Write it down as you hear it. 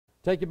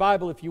Take your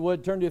Bible, if you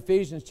would, turn to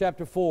Ephesians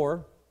chapter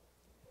 4.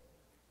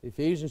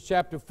 Ephesians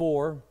chapter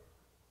 4.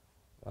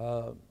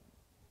 I've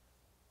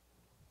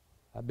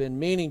been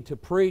meaning to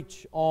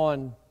preach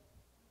on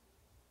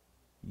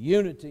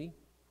unity.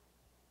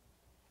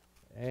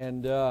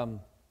 And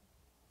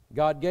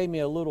God gave me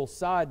a little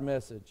side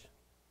message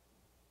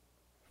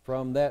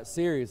from that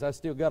series. I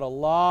still got a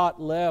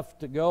lot left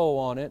to go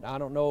on it. I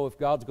don't know if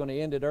God's going to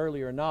end it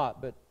early or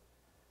not, but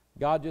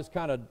God just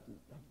kind of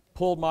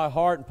pulled my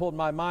heart and pulled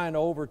my mind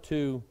over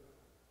to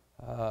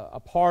a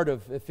part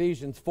of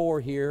Ephesians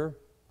 4 here.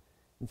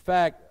 In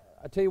fact,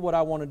 I tell you what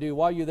I want to do.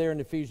 While you're there in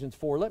Ephesians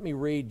 4, let me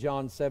read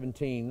John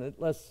 17.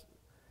 Let's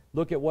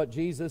look at what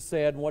Jesus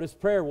said and what His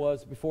prayer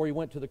was before He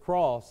went to the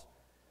cross.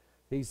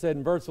 He said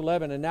in verse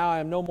 11, "And now I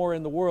am no more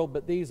in the world,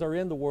 but these are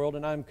in the world,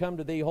 and I am come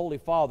to Thee, Holy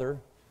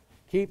Father.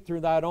 Keep through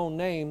Thine own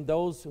name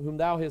those whom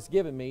Thou hast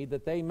given Me,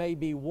 that they may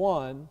be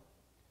one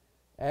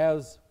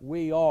as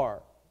we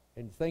are."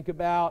 And think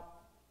about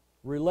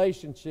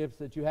relationships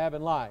that you have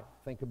in life.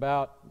 Think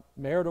about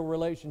marital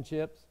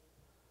relationships,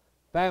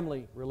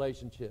 family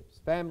relationships.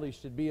 Families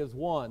should be as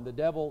one. The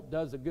devil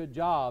does a good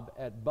job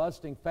at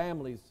busting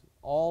families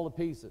all to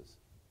pieces.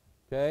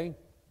 Okay?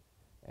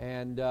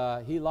 And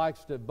he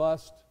likes to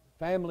bust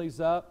families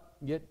up,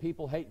 get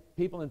people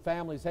and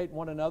families hating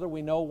one another.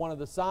 We know one of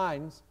the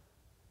signs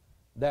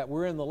that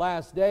we're in the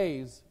last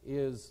days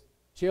is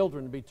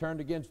children to be turned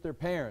against their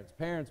parents,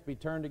 parents be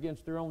turned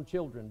against their own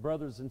children,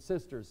 brothers and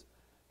sisters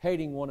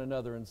hating one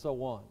another, and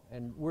so on.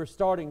 And we're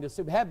starting to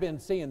see, we have been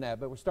seeing that,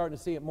 but we're starting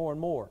to see it more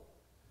and more.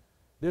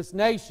 This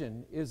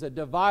nation is a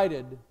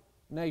divided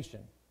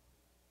nation.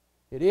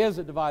 It is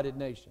a divided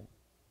nation.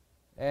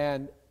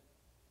 And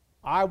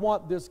I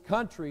want this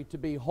country to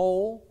be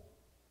whole.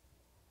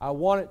 I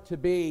want it to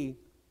be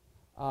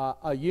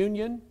a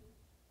union.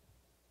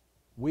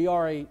 We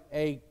are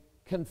a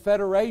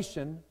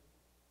confederation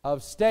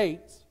of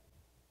states,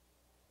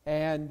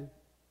 and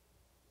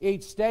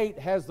each state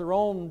has their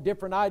own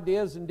different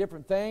ideas and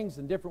different things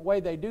and different way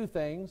they do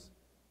things.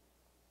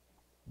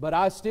 But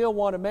I still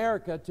want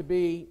America to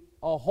be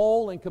a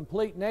whole and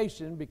complete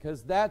nation,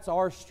 because that's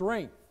our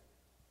strength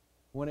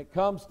when it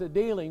comes to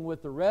dealing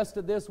with the rest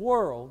of this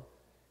world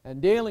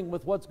and dealing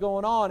with what's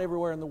going on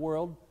everywhere in the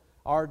world.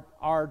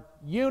 Our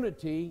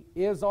unity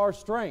is our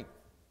strength.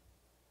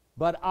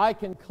 But I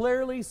can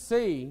clearly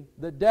see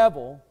the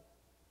devil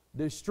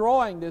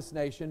destroying this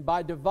nation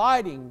by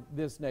dividing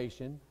this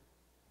nation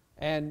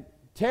and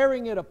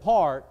tearing it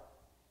apart.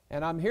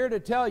 And I'm here to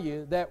tell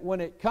you that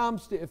when it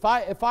comes to,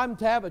 if I'm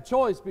to have a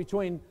choice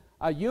between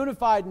a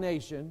unified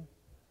nation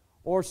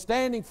or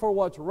standing for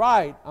what's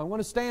right, I'm going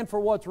to stand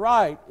for what's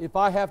right if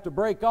I have to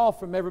break off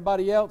from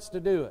everybody else to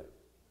do it.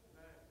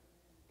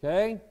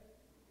 Okay?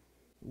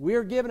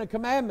 We're given a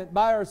commandment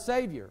by our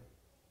Savior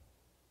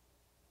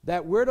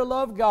that we're to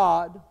love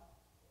God,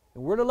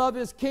 and we're to love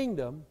His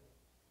kingdom,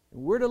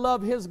 and we're to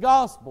love His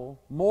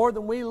gospel more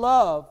than we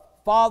love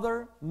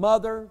father,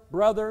 mother,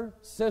 brother,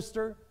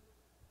 sister,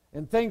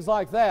 and things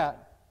like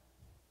that.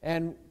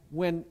 And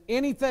when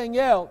anything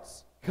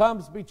else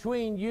comes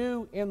between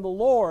you and the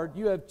Lord,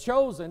 you have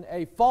chosen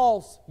a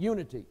false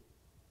unity.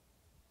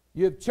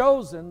 You have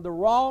chosen the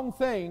wrong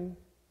thing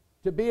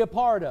to be a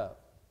part of.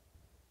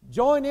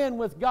 Join in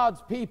with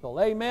God's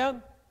people,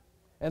 amen?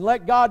 And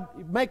let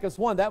God make us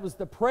one. That was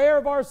the prayer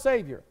of our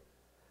Savior.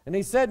 And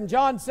He said in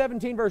John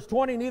 17 verse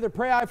 20, "Neither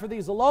pray I for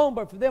these alone,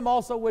 but for them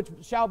also which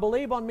shall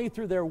believe on Me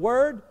through their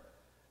word,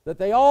 that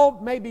they all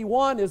may be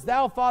one, as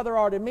Thou, Father,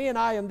 art in Me, and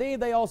I in Thee,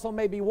 they also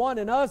may be one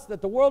in us,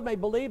 that the world may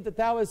believe that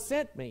Thou hast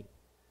sent Me.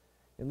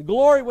 And the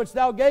glory which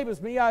Thou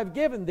gavest Me I have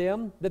given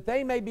them, that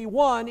they may be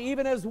one,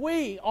 even as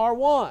we are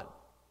one.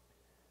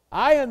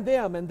 I and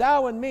them, and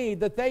Thou and Me,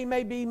 that they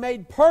may be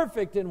made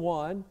perfect in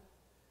one,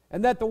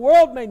 and that the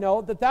world may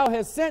know that Thou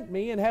hast sent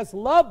Me, and hast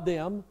loved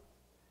them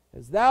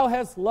as Thou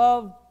hast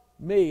loved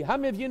Me." How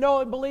many of you know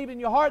and believe in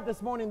your heart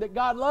this morning that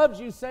God loves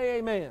you? Say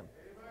amen. Amen.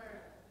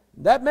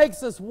 That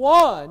makes us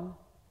one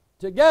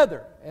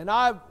together. And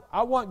I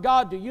want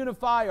God to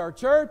unify our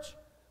church.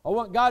 I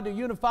want God to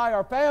unify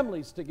our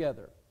families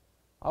together.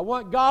 I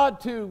want God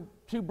to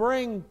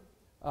bring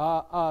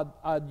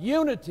a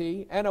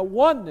unity and a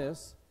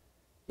oneness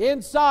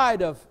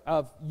inside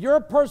of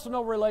your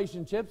personal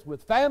relationships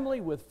with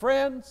family, with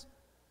friends.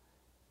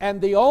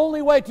 And the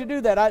only way to do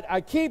that,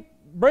 I keep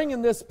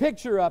bringing this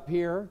picture up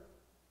here,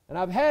 and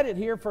I've had it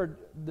here for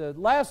the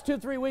last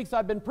 2-3 weeks.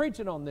 I've been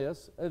preaching on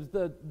this, is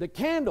the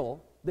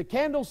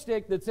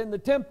candlestick that's in the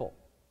temple.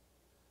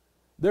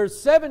 There's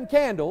 7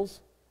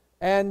 candles,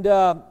 and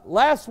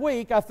last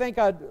week I think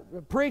I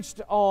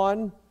preached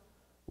on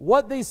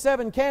what these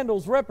 7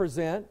 candles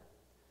represent.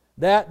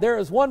 That there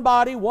is one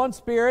body, one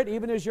Spirit,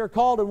 even as you're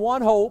called in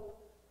one hope,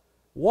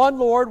 one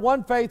Lord,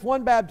 one faith,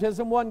 one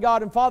baptism, one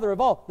God and Father of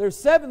all. There's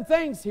 7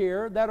 things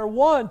here that are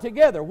one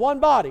together. One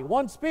body,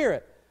 one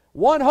Spirit,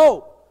 one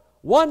hope,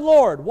 one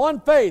Lord,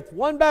 one faith,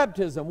 one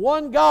baptism,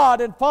 one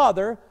God and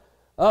Father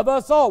of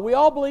us all. We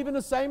all believe in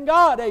the same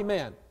God,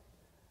 amen.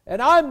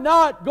 And I'm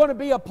not going to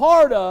be a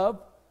part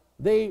of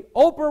the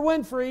Oprah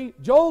Winfrey,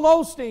 Joel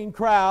Osteen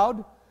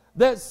crowd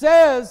that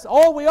says,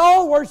 oh, we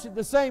all worship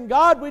the same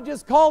God, we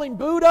just call him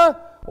Buddha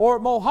or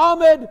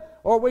Mohammed,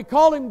 or we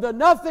call him the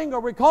nothing, or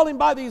we call him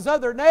by these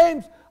other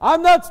names.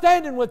 I'm not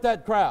standing with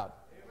that crowd.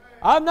 Amen.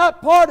 I'm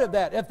not part of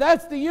that. If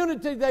that's the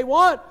unity they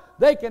want,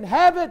 they can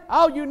have it.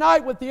 I'll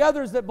unite with the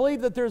others that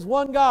believe that there's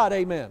one God.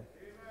 Amen. Amen.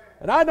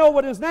 And I know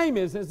what His name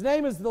is. His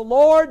name is the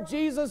Lord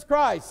Jesus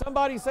Christ.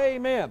 Somebody say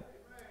amen. Amen.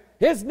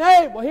 His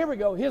name, well, here we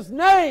go. His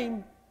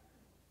name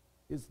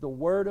is the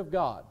Word of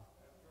God.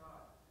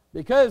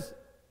 Because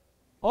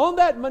on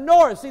that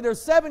menorah, see,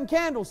 there's 7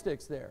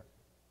 candlesticks there.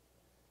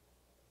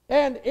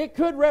 And it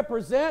could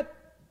represent,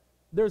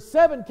 there's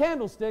 7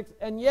 candlesticks,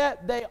 and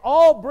yet they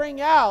all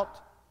bring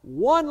out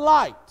one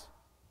light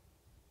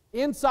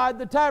inside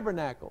the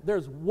tabernacle.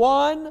 There's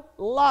one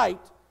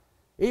light,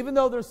 even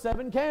though there's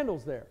 7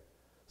 candles there.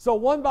 So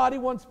one body,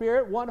 one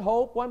spirit, one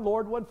hope, one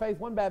Lord, one faith,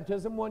 one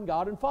baptism, one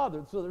God and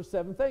Father. So there's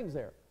 7 things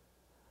there.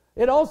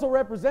 It also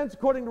represents,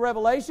 according to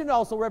Revelation, it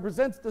also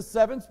represents the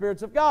 7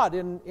 spirits of God.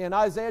 In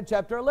Isaiah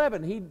chapter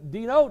 11, he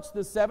denotes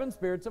the 7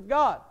 spirits of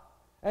God.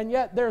 And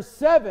yet there's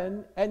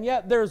 7, and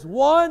yet there's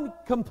one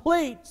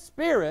complete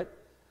Spirit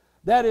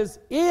that is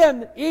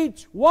in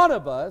each one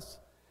of us.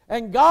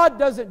 And God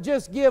doesn't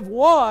just give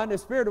one a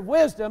spirit of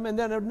wisdom and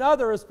then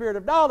another a spirit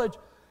of knowledge.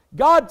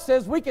 God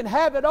says we can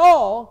have it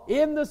all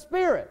in the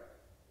Spirit.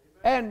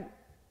 And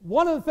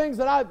one of the things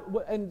that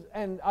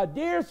and a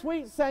dear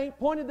sweet saint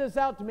pointed this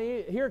out to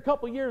me here a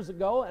couple years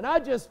ago, and I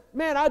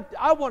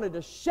wanted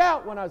to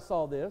shout when I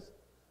saw this.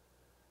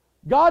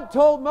 God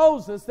told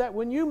Moses that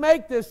when you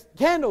make this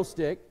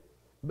candlestick,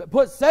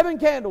 put 7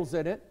 candles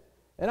in it,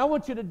 and I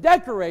want you to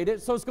decorate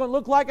it so it's going to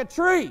look like a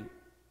tree.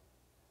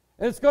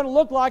 And it's going to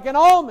look like an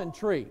almond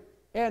tree.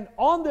 And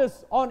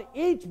on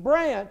each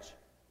branch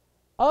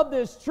of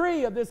this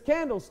tree, of this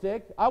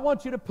candlestick, I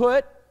want you to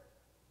put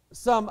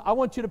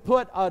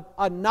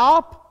a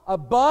knop, a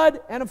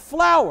bud, and a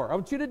flower. I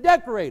want you to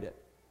decorate it.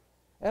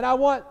 And I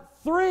want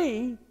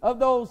 3 of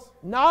those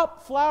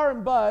knop, flower,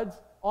 and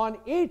buds on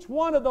each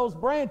one of those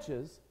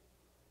branches.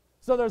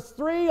 So there's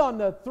 3 on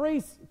the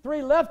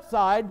 3 left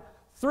side,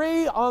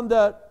 3 on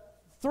the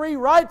 3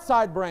 right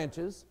side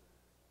branches.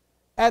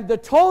 And the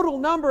total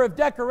number of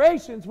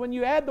decorations, when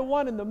you add the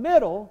one in the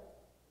middle,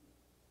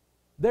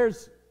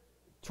 there's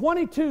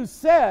 22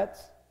 sets.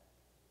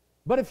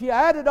 But if you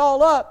add it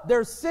all up,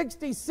 there's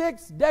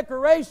 66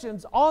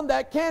 decorations on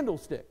that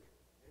candlestick.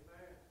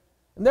 Amen.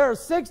 And there are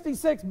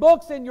 66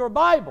 books in your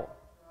Bible.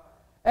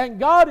 And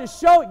God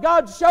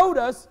showed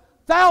us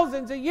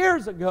thousands of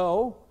years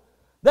ago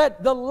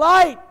that the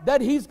light that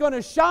He's going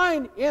to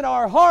shine in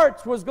our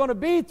hearts was going to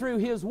be through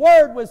His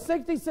Word with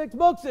 66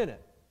 books in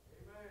it.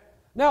 Amen.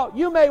 Now,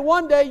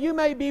 one day you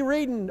may be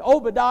reading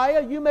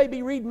Obadiah, you may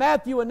be reading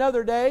Matthew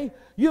another day,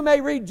 you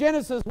may read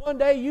Genesis one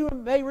day, you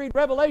may read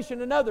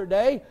Revelation another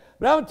day,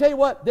 but I'm going to tell you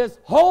what, this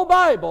whole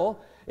Bible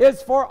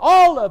is for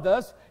all of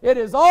us. It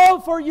is all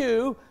for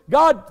you.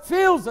 God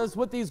fills us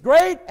with these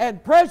great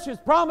and precious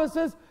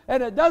promises.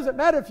 And it doesn't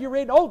matter if you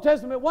read Old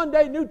Testament one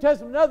day, New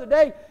Testament another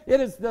day. It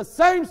is the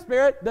same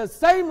Spirit, the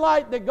same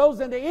light that goes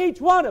into each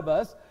one of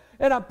us.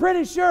 And I'm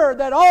pretty sure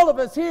that all of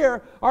us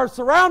here are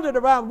surrounded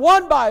around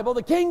one Bible,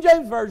 the King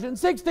James Version,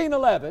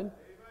 1611. Amen.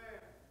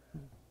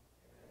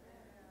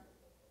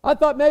 I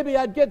thought maybe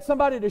I'd get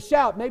somebody to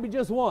shout, maybe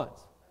just once.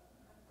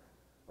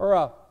 Or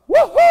a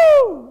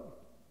woohoo!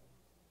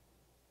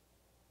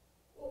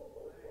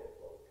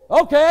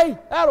 Okay,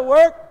 that'll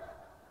work.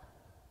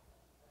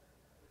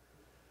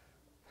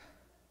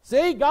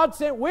 See, God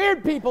sent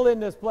weird people in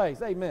this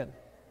place. Amen.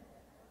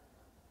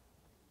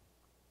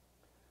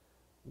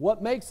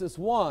 What makes us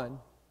one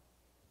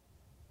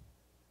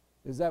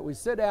is that we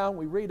sit down,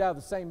 we read out of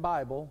the same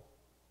Bible,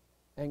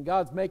 and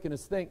God's making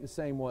us think the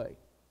same way.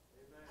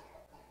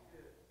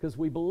 Because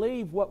we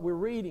believe what we're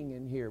reading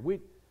in here.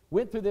 We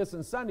went through this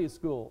in Sunday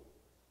school.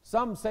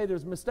 Some say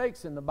there's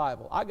mistakes in the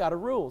Bible. I got a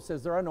rule that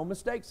says there are no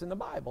mistakes in the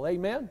Bible.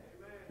 Amen?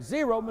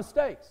 0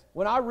 mistakes.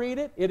 When I read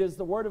it, it is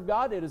the Word of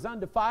God. It is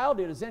undefiled.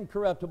 It is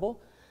incorruptible.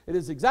 It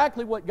is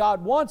exactly what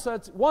God wants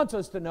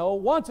us to know,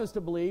 wants us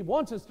to believe,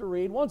 wants us to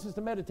read, wants us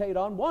to meditate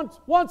on,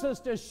 wants us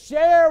to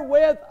share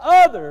with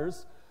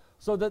others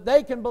so that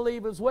they can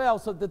believe as well,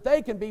 so that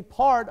they can be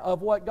part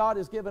of what God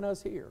has given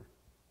us here.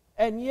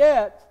 And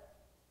yet,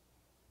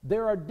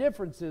 there are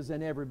differences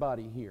in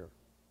everybody here.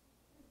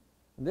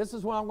 And this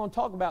is what I'm going to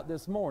talk about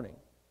this morning.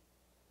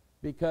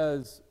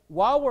 Because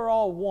while we're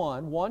all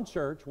one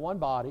church, one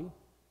body,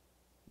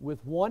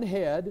 with one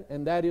head,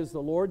 and that is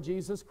the Lord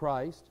Jesus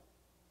Christ,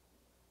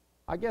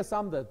 I guess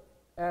I'm the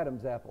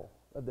Adam's apple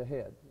of the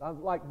head.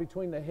 I'm like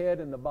between the head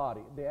and the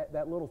body,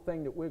 that little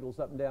thing that wiggles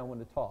up and down when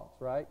it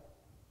talks, right?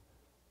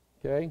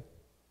 Okay?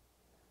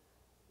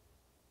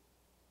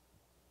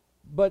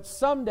 But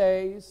some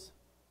days,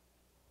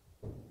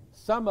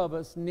 some of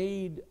us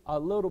need a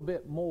little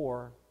bit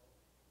more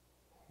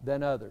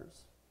than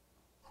others.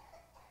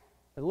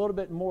 A little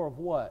bit more of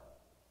what?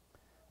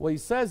 Well, he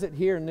says it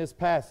here in this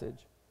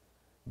passage.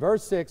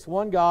 Verse 6,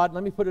 one God,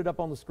 let me put it up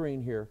on the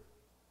screen here.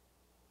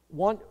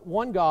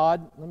 one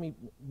God, let me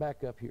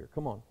back up here,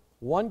 come on.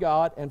 One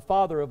God and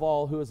Father of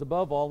all, who is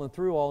above all and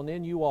through all and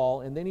in you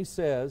all. And then he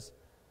says,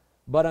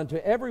 but unto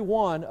every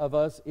one of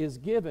us is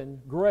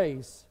given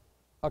grace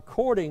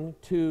according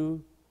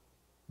to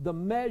the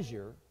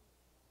measure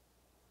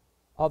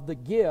of the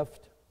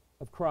gift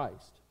of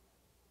Christ.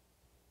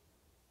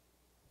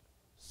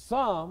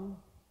 Some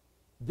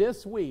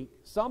this week,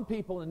 some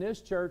people in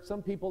this church,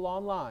 some people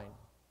online,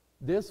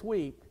 this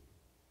week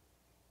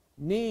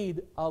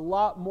need a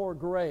lot more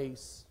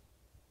grace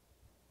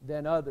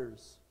than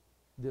others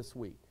this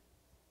week.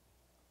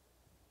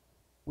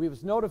 We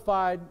was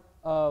notified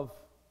of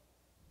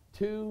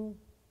 3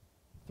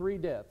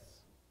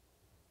 deaths.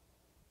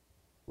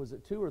 Was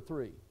it 2 or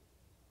 3?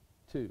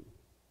 2.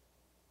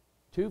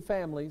 2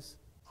 families.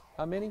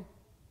 How many?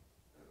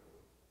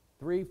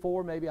 3,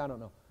 4, maybe, I don't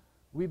know.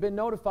 We've been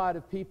notified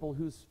of people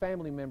whose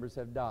family members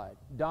have died.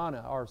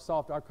 Donna,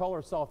 I call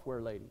her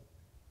software lady.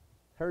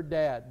 Her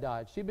dad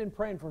died. She'd been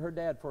praying for her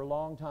dad for a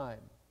long time.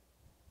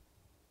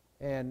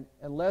 And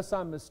unless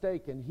I'm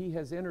mistaken, he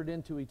has entered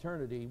into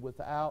eternity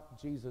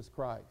without Jesus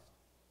Christ.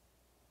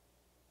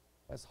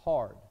 That's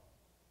hard.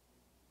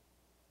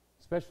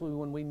 Especially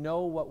when we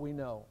know what we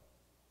know.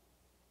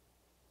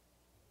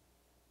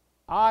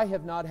 I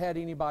have not had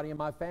anybody in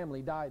my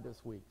family die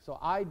this week, so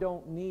I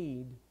don't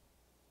need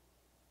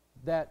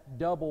that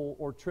double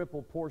or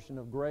triple portion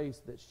of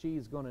grace that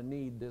she's going to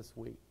need this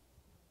week.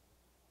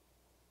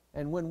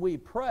 And when we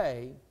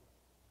pray,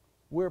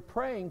 we're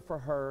praying for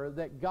her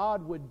that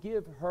God would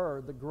give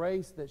her the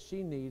grace that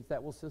she needs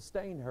that will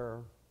sustain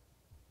her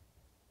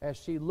as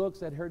she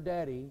looks at her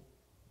daddy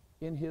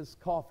in his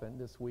coffin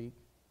this week.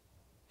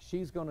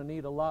 She's going to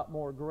need a lot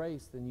more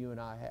grace than you and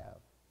I have.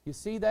 You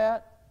see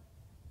that?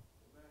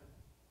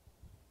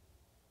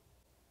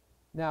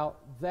 Now,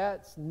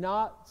 that's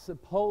not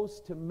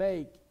supposed to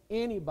make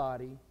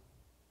anybody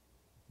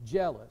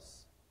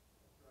jealous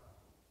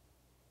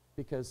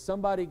because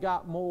somebody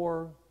got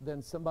more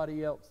than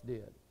somebody else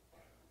did.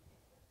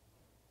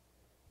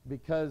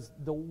 Because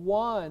the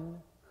one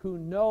who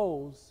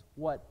knows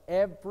what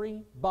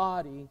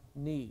everybody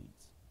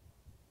needs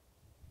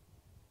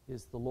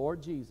is the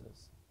Lord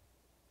Jesus.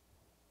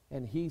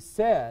 And He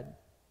said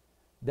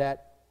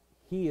that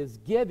He is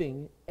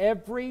giving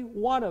every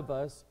one of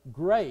us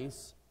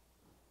grace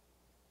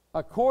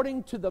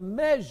according to the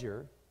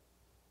measure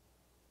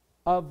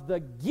of the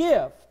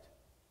gift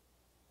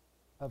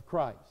of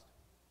Christ.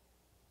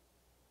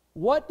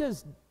 What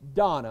does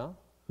Donna,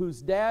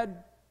 whose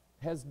dad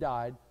has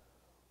died,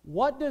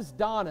 what does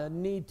Donna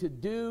need to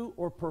do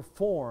or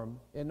perform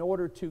in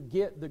order to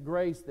get the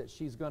grace that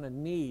she's going to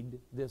need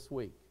this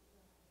week?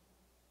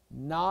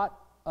 Not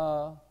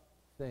a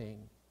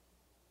thing.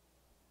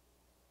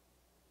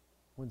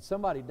 When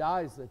somebody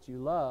dies that you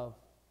love,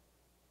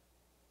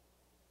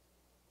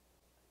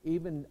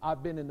 even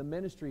I've been in the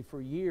ministry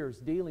for years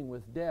dealing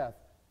with death,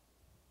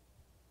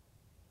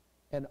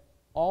 and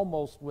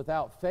almost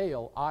without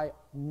fail, I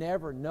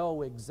never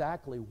know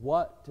exactly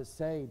what to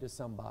say to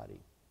somebody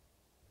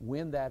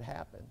when that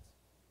happens.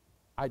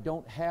 I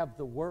don't have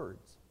the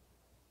words.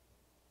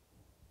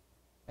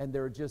 And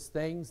there are just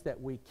things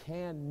that we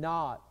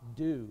cannot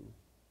do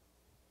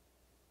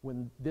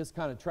when this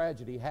kind of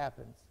tragedy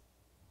happens.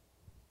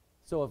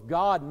 So if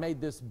God made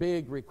this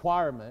big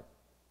requirement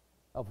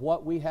of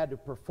what we had to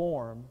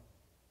perform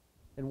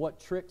and what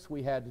tricks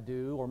we had to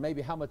do, or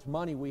maybe how much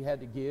money we had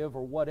to give,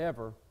 or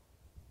whatever,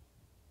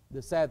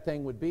 the sad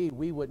thing would be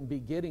we wouldn't be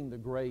getting the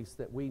grace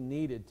that we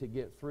needed to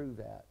get through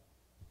that.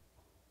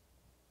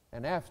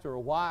 And after a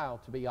while,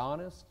 to be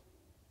honest,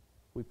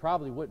 we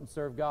probably wouldn't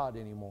serve God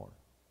anymore.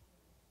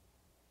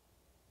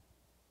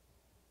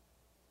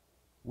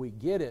 We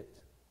get it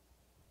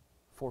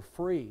for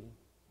free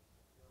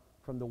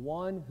from the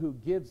one who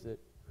gives it,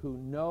 who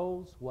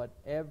knows what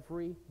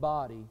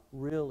everybody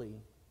really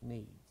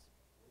needs.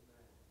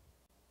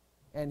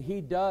 And He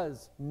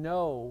does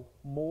know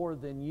more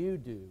than you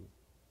do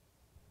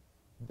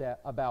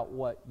about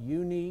what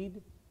you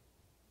need,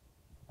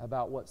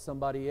 about what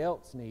somebody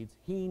else needs.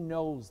 He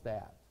knows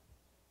that.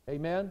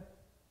 Amen?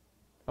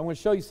 I'm going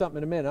to show you something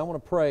in a minute. I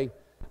want to pray,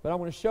 but I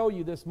want to show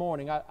you this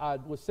morning. I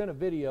was sent a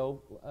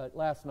video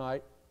last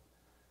night,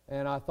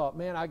 and I thought,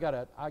 man, I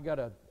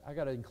gotta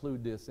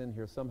include this in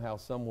here somehow,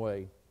 some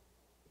way.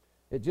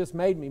 It just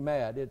made me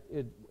mad.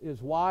 It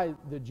is why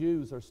the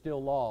Jews are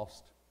still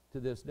lost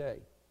to this day.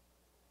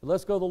 But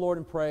let's go to the Lord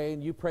and pray,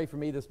 and you pray for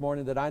me this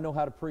morning that I know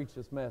how to preach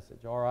this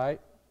message, all right?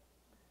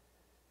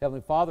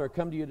 Heavenly Father, I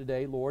come to you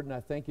today, Lord, and I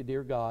thank you,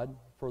 dear God,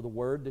 for the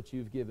word that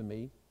you've given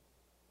me.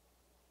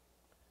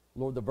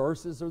 Lord, the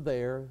verses are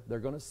there. They're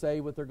going to say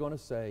what they're going to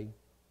say.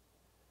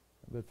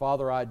 But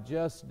Father, I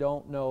just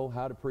don't know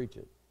how to preach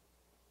it.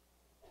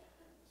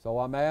 So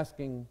I'm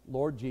asking,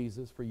 Lord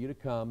Jesus, for you to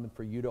come and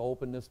for you to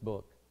open this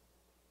book.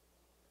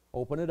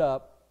 Open it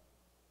up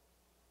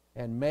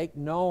and make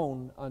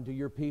known unto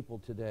your people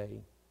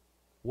today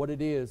what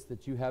it is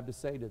that you have to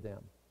say to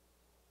them.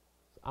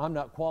 I'm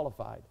not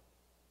qualified.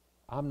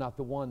 I'm not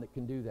the one that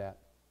can do that.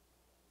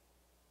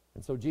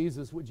 And so,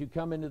 Jesus, would you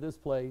come into this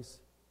place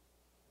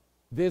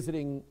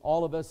visiting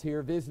all of us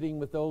here, visiting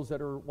with those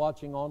that are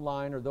watching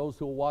online or those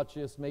who will watch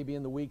this maybe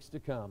in the weeks to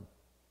come.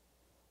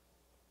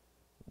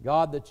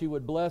 God, that you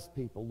would bless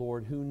people,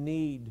 Lord, who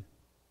need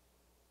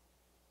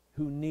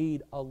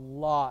a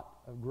lot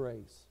of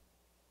grace.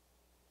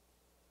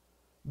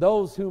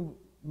 Those who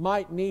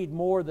might need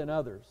more than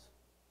others.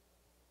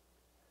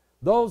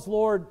 Those,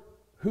 Lord,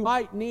 who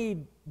might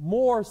need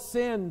more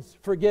sins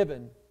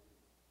forgiven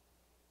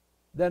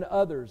than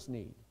others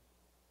need.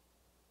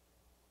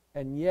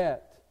 And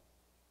yet,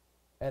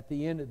 at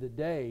the end of the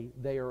day,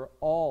 they are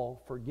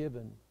all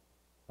forgiven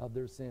of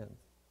their sins.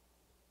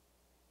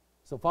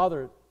 So,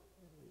 Father,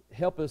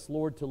 help us,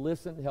 Lord, to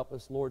listen. Help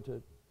us, Lord,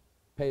 to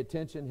pay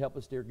attention. Help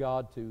us, dear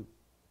God, to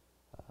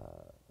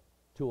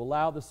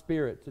allow the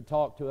Spirit to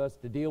talk to us,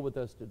 to deal with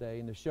us today,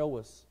 and to show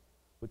us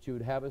what you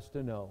would have us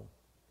to know.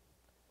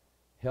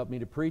 Help me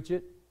to preach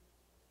it.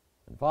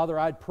 And Father,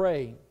 I'd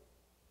pray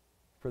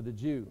for the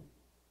Jew.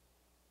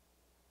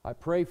 I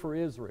pray for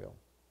Israel.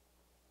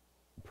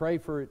 I pray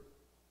for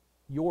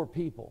your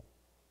people,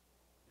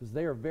 because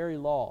they are very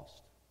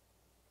lost.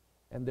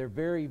 And they're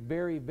very,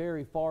 very,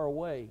 very far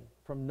away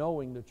from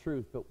knowing the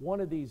truth. But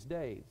one of these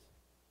days,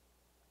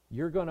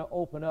 you're going to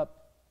open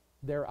up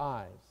their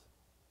eyes.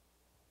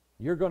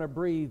 You're going to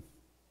breathe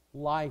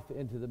life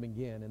into them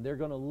again, and they're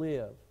going to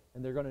live,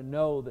 and they're going to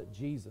know that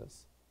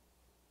Jesus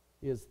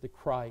is the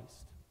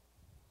Christ,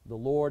 the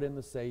Lord and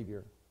the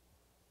Savior.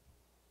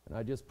 And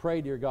I just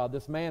pray, dear God,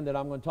 this man that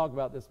I'm going to talk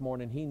about this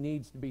morning, he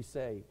needs to be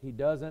saved. He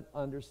doesn't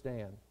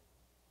understand.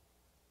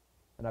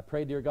 And I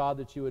pray, dear God,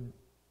 that you would,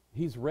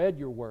 he's read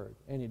your word,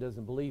 and he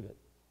doesn't believe it.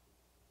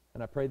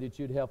 And I pray that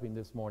you'd help him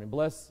this morning.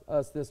 Bless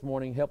us this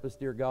morning. Help us,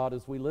 dear God,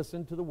 as we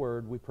listen to the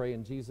word. We pray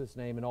in Jesus'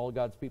 name, and all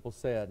God's people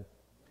said,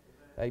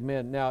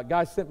 Amen. Now, a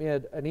guy sent me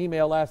an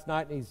email last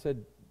night, and he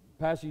said,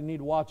 Pastor, you need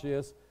to watch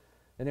this.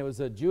 And it was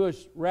a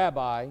Jewish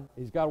rabbi.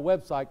 He's got a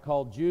website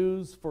called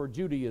Jews for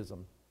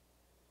Judaism.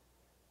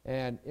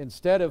 And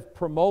instead of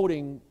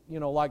promoting,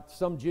 like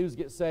some Jews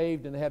get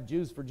saved and they have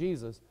Jews for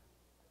Jesus,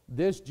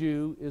 this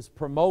Jew is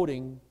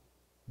promoting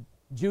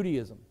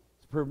Judaism.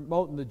 He's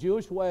promoting the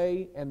Jewish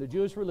way and the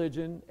Jewish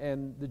religion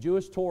and the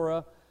Jewish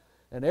Torah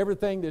and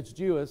everything that's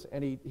Jewish.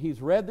 And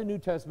he's read the New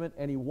Testament,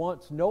 and he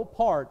wants no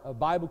part of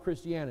Bible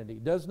Christianity.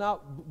 Does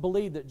not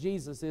believe that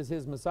Jesus is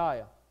his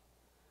Messiah.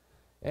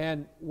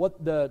 And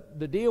what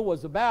the deal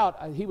was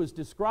about, he was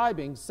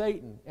describing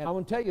Satan. And I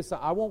want to tell you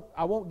something.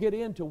 I won't get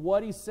into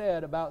what he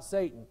said about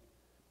Satan.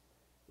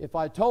 If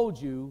I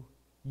told you,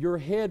 your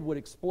head would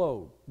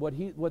explode.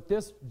 What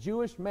this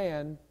Jewish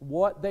man,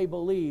 what they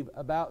believe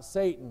about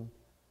Satan,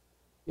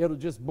 it'll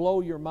just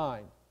blow your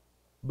mind.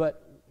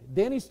 But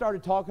then he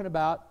started talking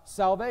about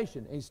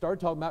salvation, and he started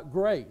talking about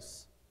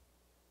grace.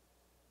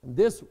 And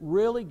this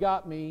really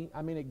got me,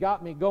 it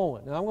got me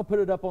going. And I'm going to put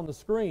it up on the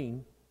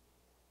screen.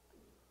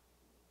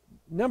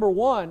 Number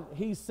one,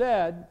 he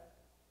said,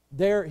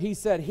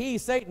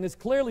 Satan, is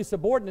clearly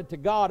subordinate to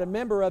God, a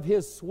member of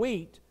his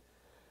suite,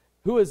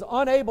 who is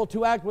unable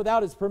to act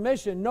without his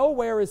permission.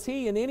 Nowhere is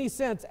he, in any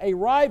sense, a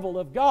rival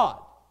of God.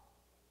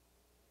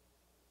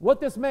 What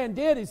this man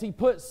did is he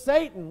put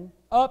Satan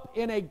up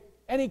and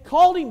he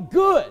called him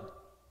good.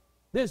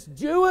 This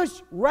Jewish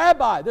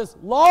rabbi, this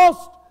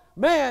lost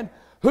man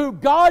who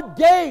God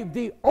gave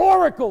the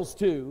oracles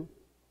to,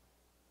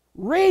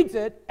 reads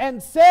it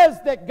and says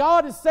that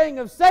God is saying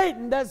of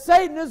Satan that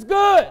Satan is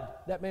good.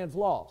 That man's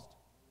lost.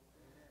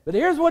 But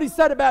here's what he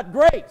said about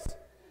grace.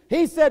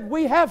 He said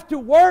we have to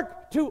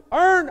work to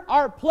earn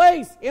our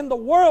place in the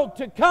world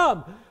to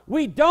come.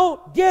 We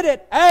don't get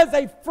it as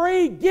a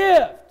free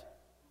gift.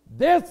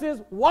 This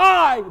is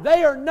why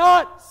they are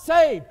not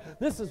saved.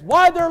 This is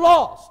why they're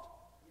lost.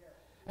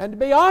 And to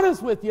be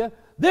honest with you,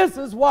 this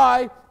is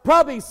why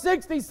probably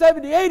 60,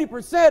 70,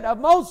 80% of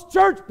most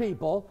church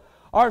people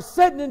are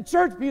sitting in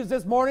church pews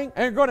this morning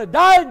and are going to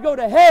die and go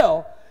to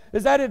hell,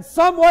 is that in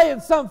some way, in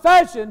some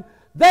fashion,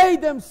 they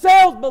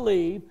themselves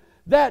believe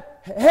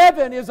that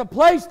heaven is a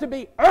place to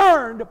be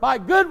earned by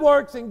good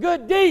works and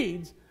good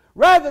deeds,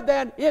 rather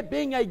than it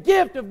being a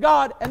gift of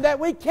God and that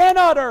we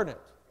cannot earn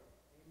it.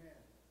 Amen.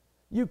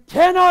 You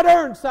cannot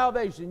earn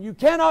salvation. You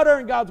cannot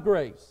earn God's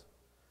grace.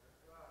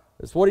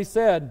 That's what he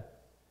said.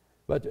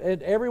 But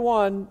every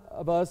one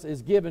of us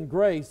is given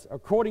grace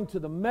according to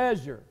the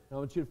measure. Now I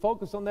want you to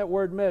focus on that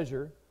word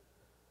measure.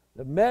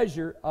 The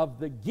measure of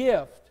the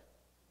gift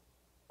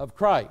of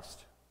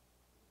Christ.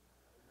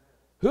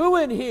 Who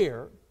in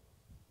here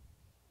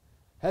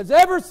has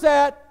ever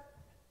sat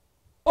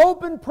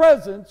open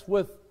presents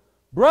with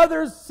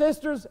brothers,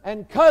 sisters,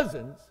 and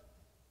cousins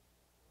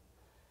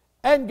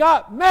and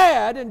got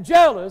mad and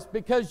jealous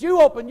because you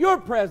opened your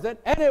present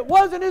and it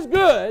wasn't as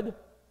good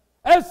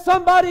as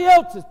somebody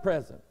else's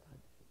present?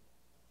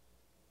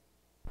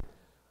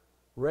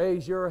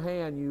 Raise your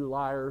hand, you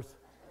liars.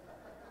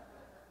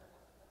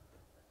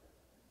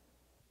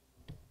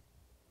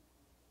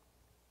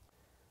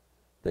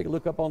 Take a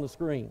look up on the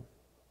screen.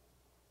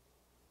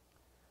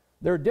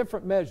 There are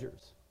different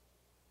measures,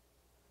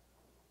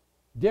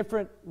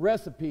 different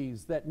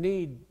recipes that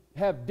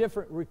have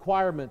different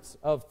requirements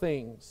of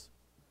things.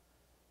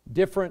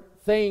 different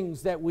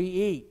things that we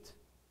eat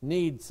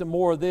need some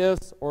more of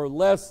this or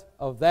less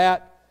of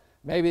that.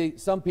 Maybe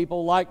some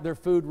people like their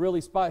food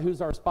really spicy.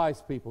 Who's our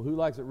spice people? Who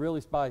likes it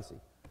really spicy?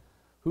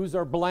 Who's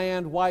our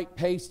bland, white,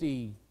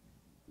 pasty,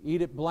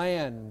 eat it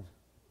bland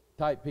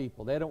type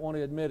people? They don't want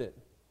to admit it.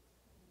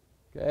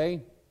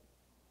 Okay?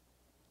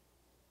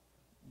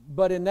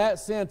 But in that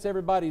sense,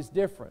 everybody's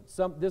different.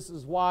 This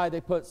is why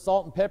they put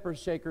salt and pepper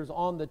shakers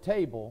on the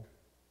table,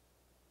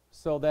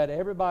 so that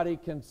everybody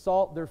can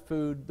salt their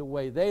food the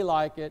way they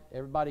like it.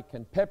 Everybody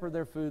can pepper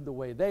their food the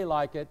way they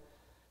like it.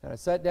 And I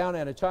sat down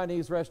at a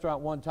Chinese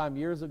restaurant one time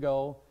years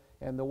ago,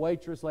 and the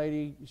waitress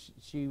lady,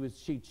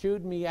 she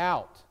chewed me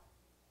out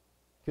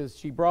because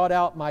she brought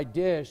out my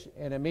dish,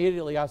 and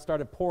immediately I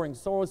started pouring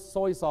soy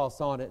sauce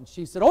on it, and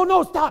she said, "Oh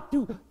no, stop!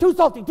 Too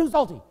salty, too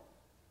salty!"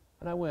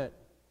 And I went,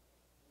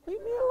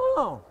 "Leave me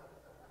alone.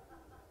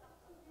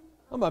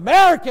 I'm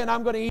American.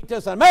 I'm going to eat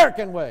this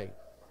American way."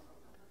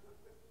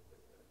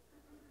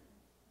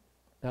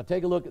 Now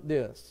take a look at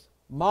this.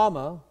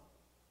 Mama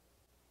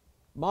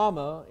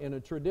in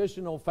a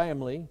traditional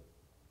family,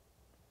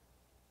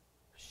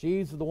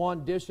 she's the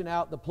one dishing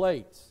out the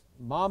plates.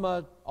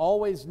 Mama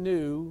always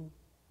knew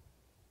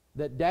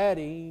that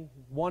Daddy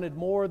wanted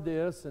more of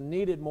this and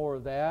needed more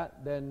of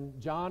that than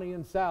Johnny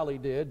and Sally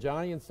did.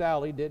 Johnny and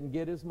Sally didn't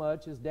get as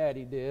much as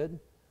Daddy did.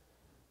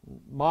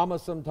 Mama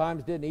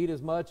sometimes didn't eat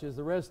as much as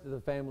the rest of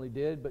the family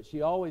did, but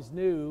she always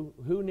knew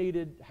who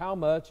needed how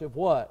much of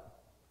what.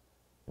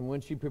 And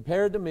when she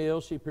prepared the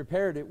meal, she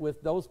prepared it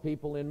with those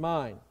people in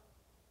mind.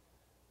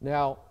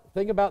 Now,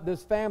 think about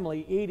this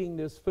family eating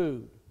this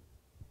food.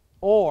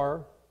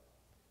 Or,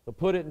 to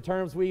put it in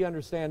terms we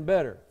understand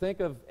better, think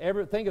of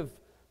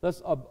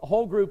a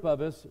whole group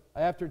of us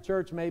after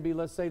church, maybe,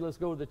 let's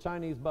go to the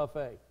Chinese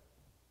buffet.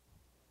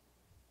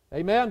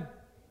 Amen?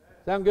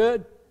 Sound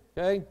good?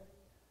 Okay.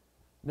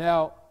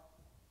 Now,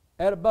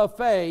 at a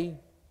buffet,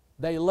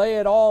 they lay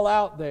it all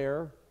out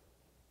there,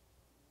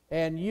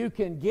 and you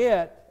can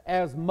get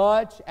as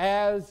much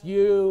as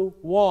you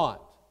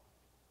want.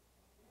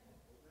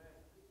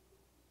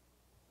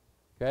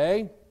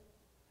 Okay?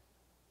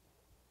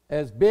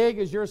 As big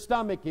as your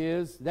stomach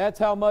is, that's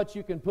how much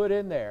you can put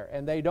in there.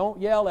 And they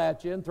don't yell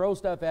at you and throw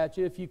stuff at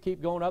you if you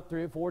keep going up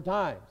 3 or 4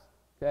 times.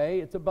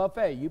 Okay? It's a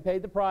buffet. You pay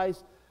the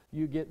price,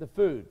 you get the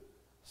food.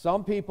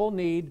 Some people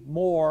need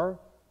more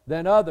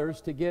than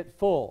others to get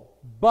full.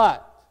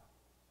 But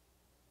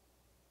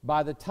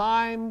by the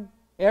time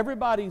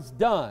everybody's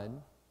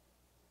done,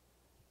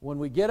 when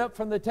we get up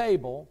from the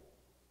table,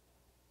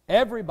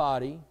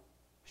 everybody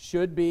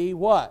should be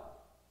what?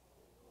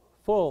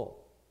 Full.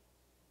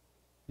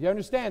 You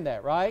understand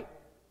that, right?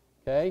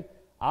 Okay.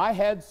 I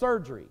had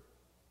surgery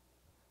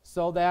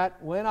so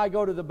that when I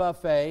go to the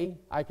buffet,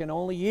 I can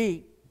only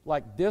eat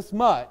like this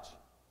much,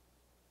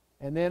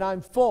 and then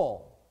I'm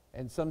full.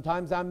 And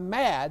sometimes I'm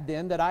mad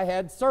then that I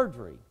had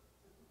surgery.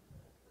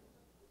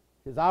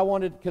 And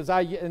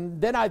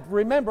then I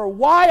remember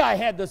why I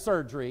had the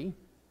surgery,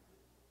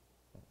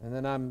 and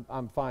then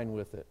I'm fine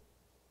with it.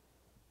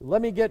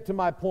 Let me get to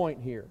my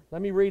point here.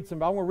 Let me read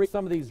some. I want to read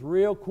some of these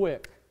real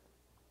quick.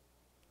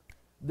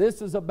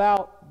 This is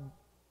about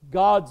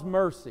God's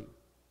mercy.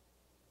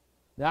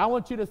 Now I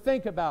want you to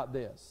think about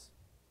this.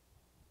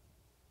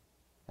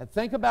 And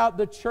think about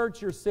the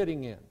church you're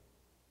sitting in.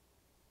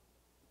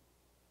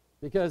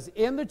 Because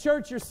in the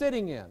church you're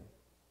sitting in,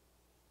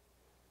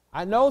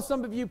 I know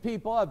some of you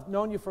people, I've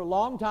known you for a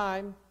long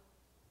time.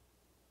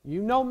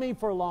 You know me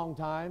for a long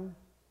time.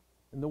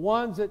 And the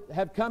ones that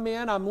have come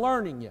in, I'm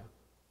learning you.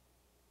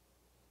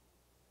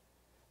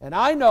 And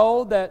I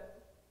know that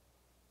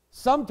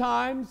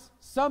sometimes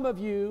some of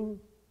you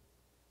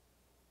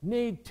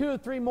need 2 or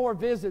 3 more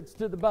visits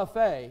to the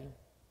buffet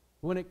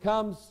when it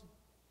comes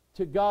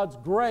to God's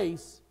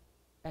grace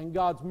and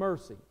God's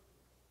mercy.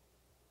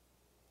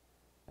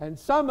 And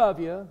some of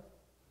you,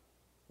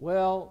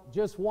 well,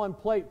 just 1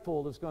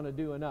 plateful is going to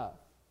do enough.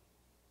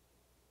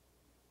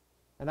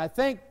 And I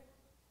think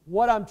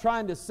what I'm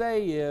trying to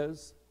say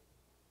is,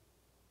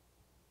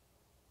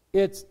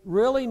 it's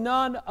really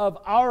none of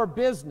our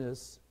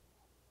business,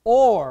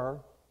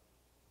 or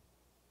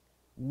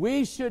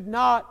we should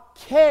not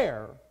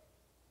care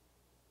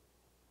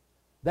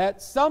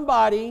that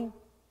somebody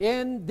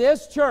in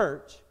this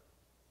church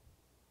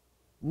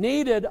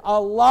needed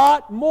a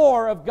lot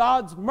more of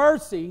God's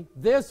mercy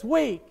this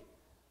week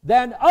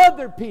than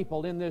other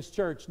people in this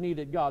church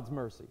needed God's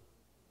mercy.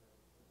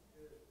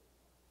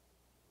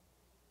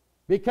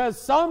 Because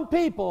some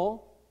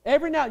people,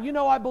 every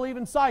now, I believe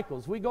in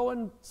cycles. We go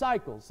in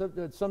cycles.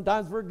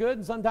 Sometimes we're good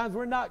and sometimes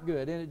we're not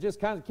good. And it just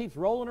kind of keeps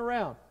rolling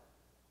around.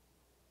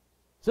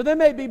 So there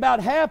may be about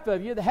half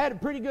of you that had a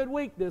pretty good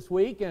week this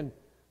week, and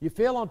you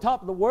feel on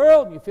top of the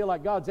world, and you feel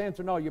like God's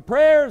answering all your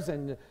prayers,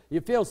 and you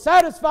feel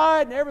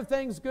satisfied and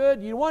everything's good.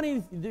 Do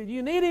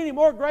you need any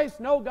more grace?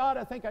 No, God,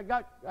 I think I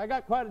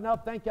got quite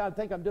enough. Thank you. I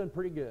think I'm doing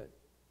pretty good.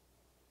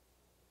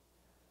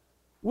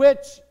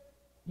 Which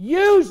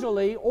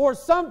usually or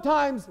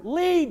sometimes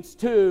leads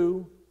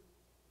to,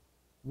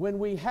 when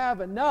we have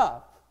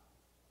enough,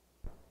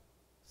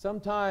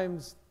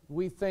 sometimes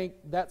we think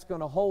that's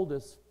going to hold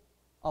us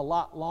a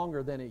lot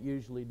longer than it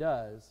usually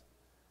does.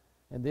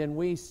 And then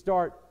we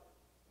start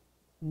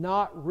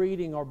not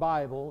reading our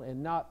Bible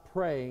and not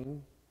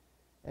praying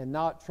and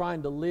not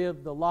trying to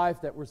live the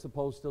life that we're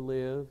supposed to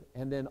live.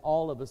 And then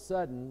all of a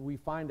sudden we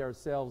find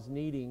ourselves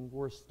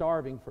we're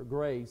starving for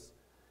grace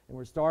and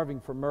we're starving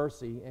for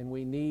mercy, and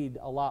we need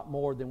a lot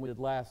more than we did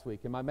last week.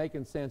 Am I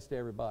making sense to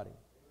everybody?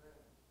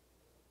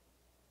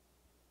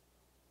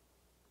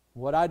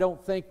 What I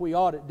don't think we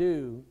ought to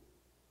do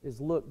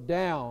is look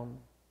down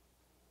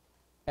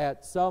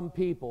at some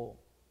people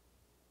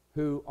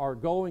who are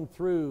going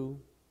through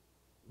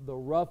the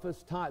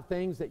roughest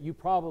things that you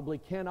probably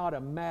cannot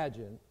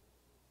imagine.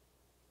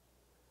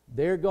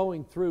 They're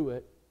going through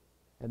it,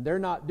 and they're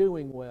not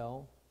doing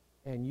well,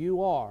 and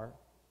you are.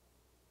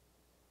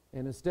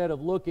 And instead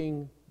of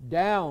looking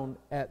down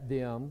at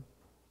them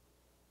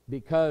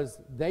because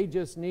they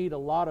just need a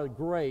lot of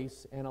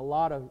grace and a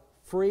lot of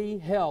free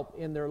help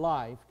in their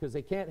life because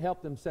they can't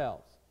help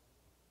themselves.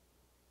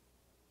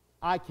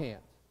 I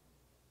can't.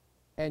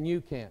 And you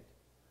can't.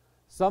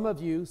 Some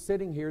of you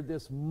sitting here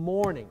this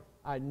morning,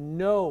 I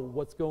know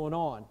what's going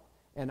on.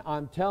 And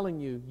I'm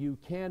telling you, you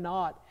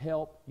cannot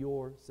help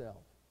yourself.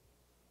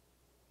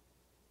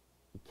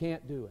 You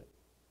can't do it.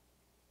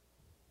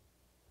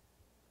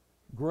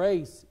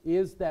 Grace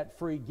is that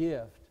free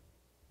gift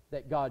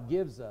that God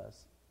gives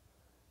us,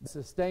 that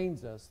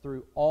sustains us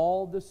through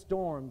all the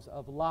storms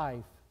of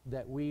life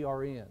that we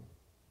are in.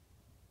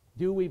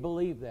 Do we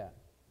believe that?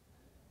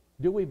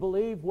 Do we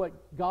believe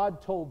what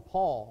God told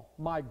Paul?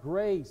 My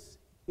grace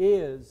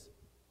is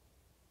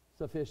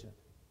sufficient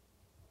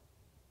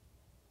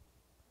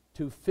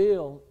to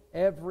fill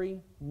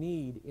every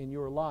need in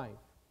your life,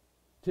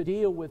 to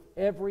deal with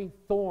every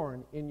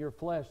thorn in your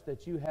flesh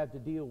that you have to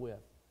deal with.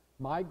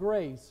 My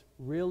grace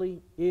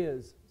really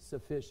is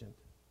sufficient.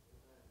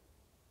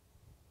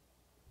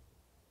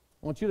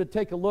 I want you to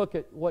take a look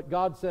at what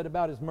God said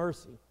about His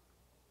mercy.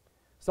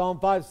 Psalm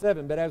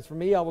 5:7, but as for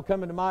me, I will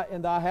come into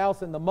thy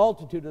house in the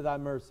multitude of thy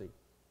mercy.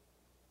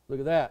 Look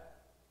at that.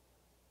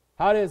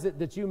 How is it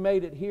that you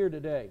made it here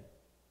today?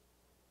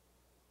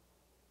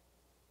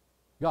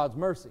 God's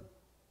mercy.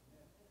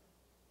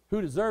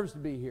 Who deserves to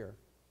be here?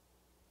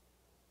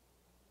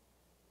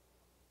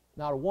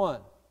 Not a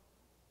one.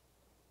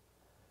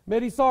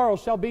 Many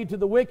sorrows shall be to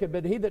the wicked,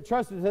 but he that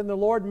trusteth in the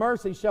Lord,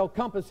 mercy shall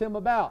compass him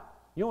about.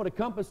 You know what a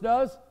compass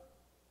does?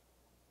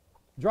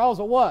 Draws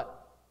a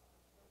what?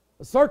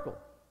 A circle.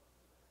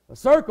 A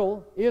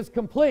circle is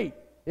complete.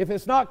 If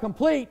it's not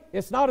complete,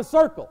 it's not a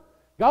circle.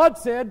 God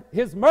said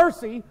His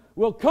mercy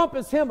will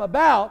compass him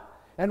about,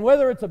 and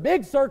whether it's a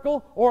big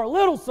circle or a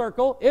little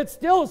circle, it's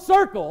still a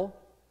circle.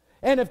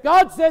 And if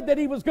God said that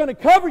He was going to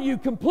cover you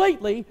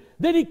completely,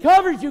 then He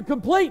covers you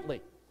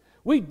completely.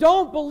 We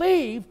don't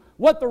believe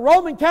what the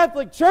Roman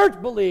Catholic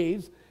Church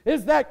believes,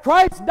 is that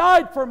Christ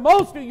died for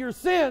most of your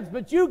sins,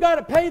 but you got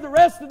to pay the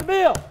rest of the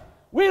bill.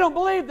 We don't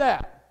believe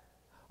that.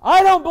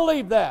 I don't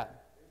believe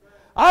that.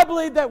 I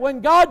believe that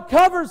when God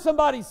covers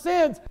somebody's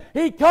sins,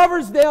 He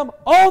covers them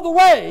all the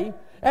way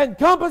and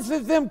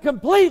encompasses them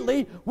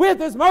completely with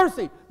His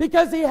mercy,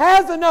 because He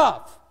has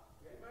enough.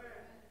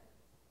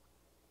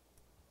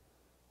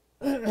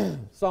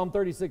 Psalm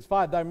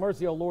 36:5, Thy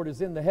mercy, O Lord,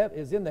 is in the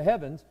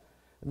heavens,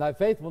 and Thy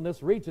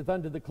faithfulness reacheth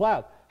unto the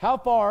clouds. How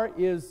far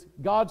is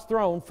God's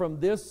throne from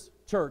this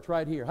church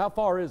right here? How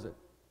far is it?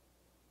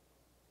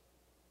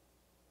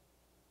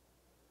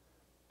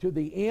 To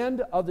the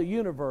end of the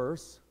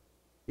universe.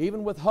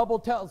 Even with Hubble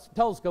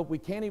telescope, we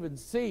can't even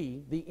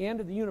see the end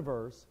of the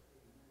universe.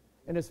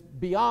 And it's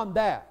beyond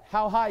that.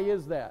 How high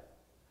is that?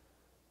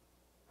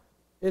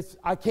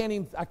 I can't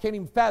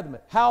even fathom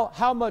it.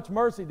 How much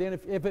mercy then,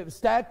 if it was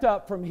stacked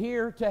up from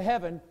here to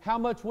heaven, how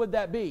much would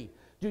that be?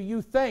 Do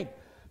you think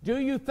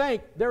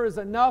there is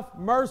enough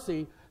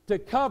mercy to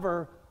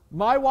cover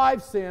my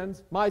wife's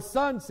sins, my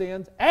son's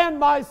sins, and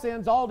my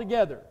sins all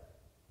together?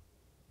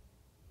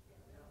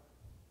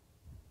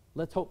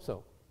 Let's hope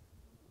so.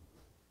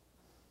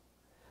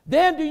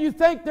 Then do you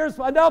think there's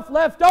enough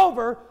left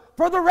over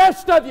for the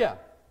rest of you?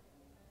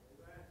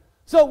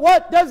 So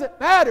what does it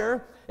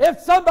matter if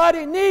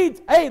somebody needs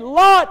a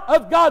lot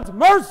of God's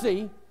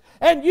mercy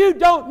and you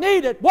don't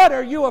need it? What,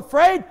 are you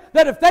afraid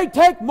that if they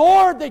take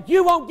more that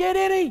you won't get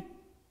any?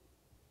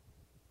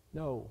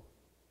 No.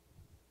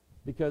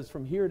 Because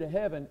from here to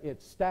heaven,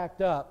 it's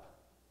stacked up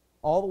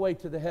all the way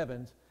to the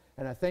heavens,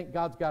 and I think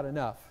God's got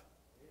enough.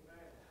 Amen.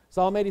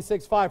 Psalm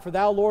 86:5, For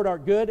thou, Lord,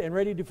 art good and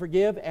ready to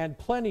forgive, and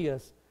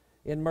plenteous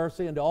in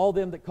mercy unto all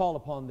them that call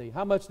upon thee.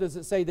 How much does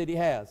it say that He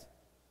has?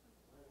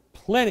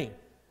 Plenty.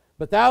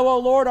 But thou, O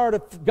Lord, art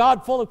a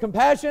God full of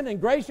compassion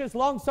and gracious,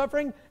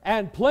 long-suffering,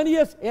 and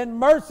plenteous in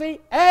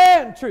mercy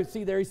and truth.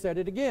 See, there He said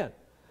it again.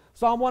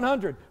 Psalm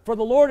 100, For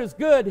the Lord is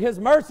good, His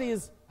mercy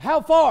is how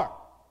far?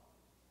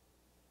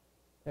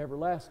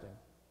 Everlasting.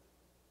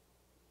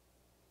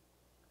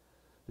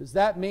 Does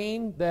that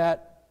mean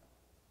that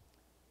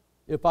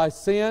if I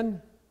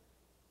sin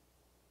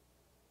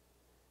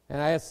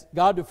and I ask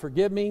God to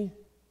forgive me,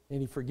 and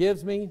He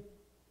forgives me,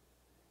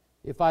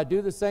 If I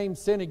do the same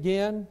sin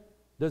again,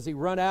 does He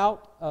run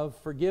out of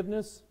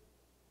forgiveness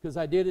because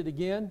I did it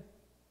again?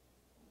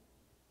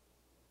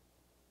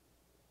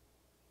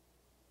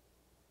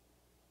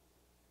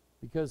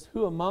 Because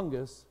who among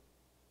us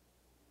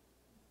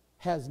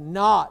has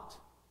not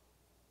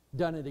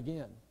done it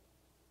again?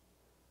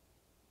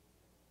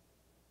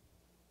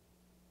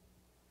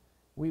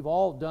 We've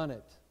all done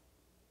it,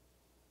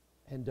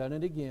 and done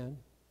it again,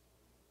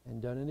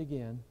 and done it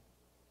again.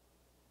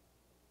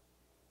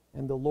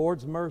 And the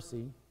Lord's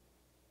mercy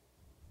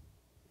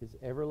is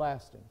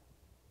everlasting,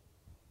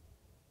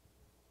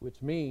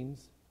 which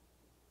means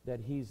that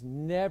He's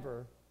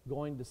never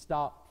going to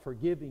stop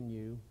forgiving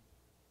you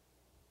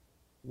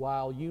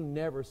while you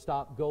never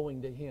stop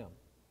going to Him.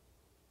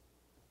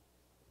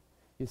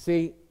 You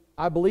see,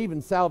 I believe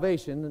in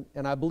salvation,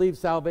 and I believe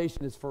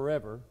salvation is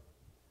forever.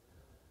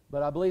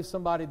 But I believe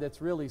somebody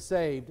that's really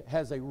saved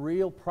has a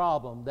real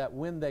problem that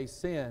when they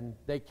sin,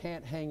 they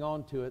can't hang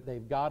on to it.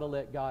 They've got to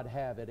let God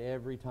have it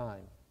every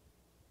time.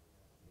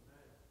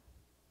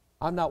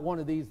 I'm not one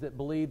of these that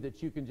believe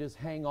that you can just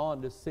hang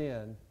on to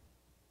sin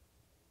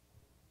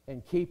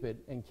and keep it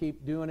and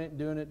keep doing it and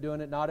doing it,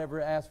 doing it, not ever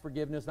ask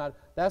forgiveness.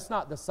 That's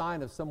not the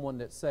sign of someone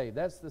that's saved.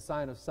 That's the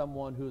sign of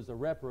someone who is a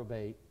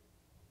reprobate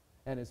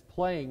and is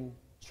playing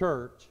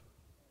church,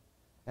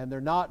 and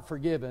they're not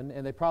forgiven,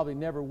 and they probably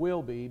never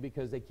will be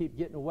because they keep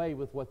getting away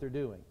with what they're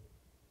doing.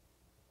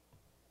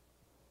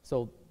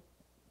 So,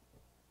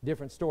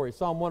 different story.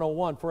 Psalm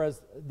 101, for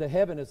as the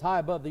heaven is high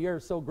above the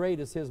earth, so great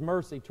is His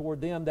mercy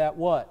toward them that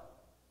what?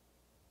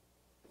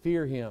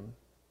 Fear Him.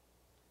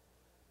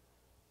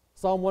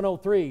 Psalm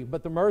 103,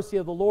 but the mercy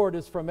of the Lord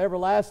is from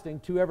everlasting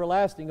to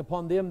everlasting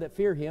upon them that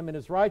fear Him, and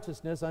His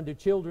righteousness unto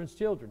children's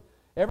children.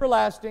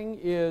 Everlasting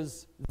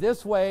is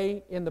this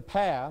way in the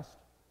past,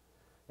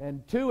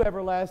 and to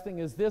everlasting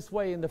is this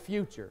way in the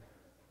future.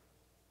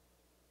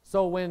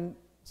 So when,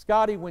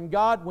 Scotty,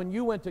 when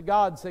you went to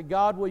God and said,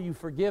 God, will you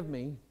forgive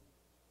me?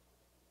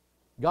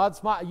 God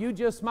smiled. You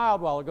just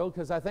smiled a while ago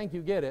because I think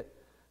you get it.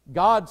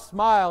 God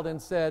smiled and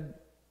said,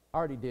 I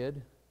already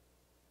did,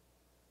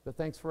 but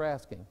thanks for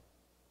asking.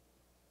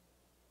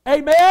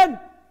 Amen?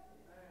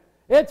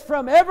 It's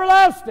from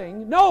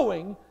everlasting,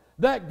 knowing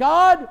that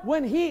God,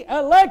 when He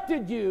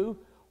elected you,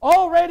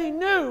 already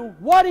knew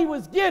what He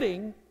was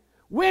getting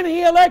when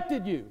He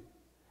elected you.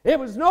 It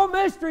was no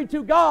mystery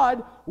to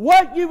God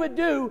what you would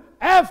do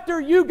after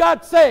you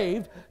got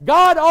saved.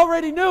 God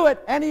already knew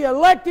it, and He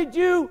elected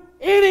you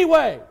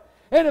anyway.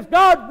 And if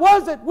God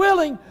wasn't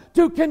willing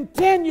to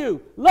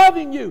continue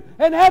loving you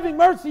and having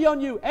mercy on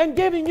you and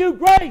giving you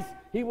grace,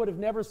 He would have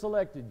never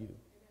selected you.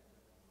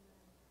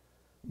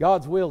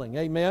 God's willing.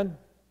 Amen?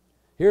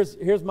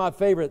 Here's my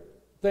favorite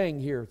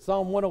thing here.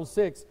 Psalm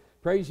 106,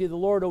 praise ye the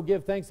Lord, O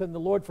give thanks unto the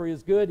Lord, for He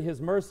is good,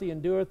 His mercy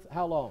endureth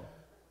how long?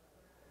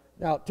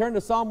 Now, turn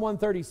to Psalm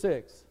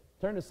 136.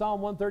 Turn to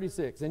Psalm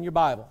 136 in your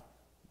Bible.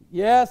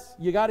 Yes,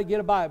 you got to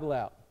get a Bible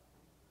out.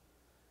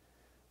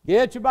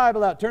 Get your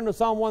Bible out. Turn to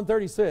Psalm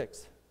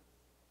 136.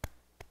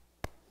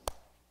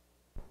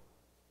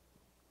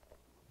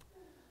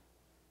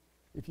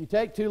 If you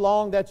take too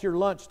long, that's your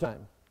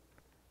lunchtime.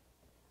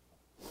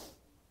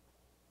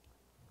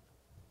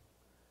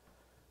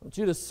 I want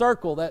you to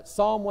circle that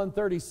Psalm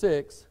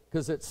 136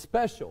 because it's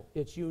special.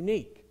 It's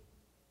unique.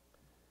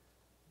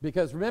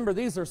 Because remember,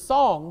 these are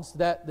songs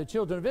that the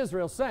children of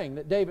Israel sang,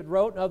 that David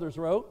wrote and others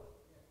wrote.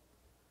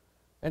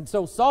 And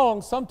so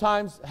songs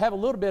sometimes have a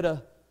little bit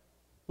of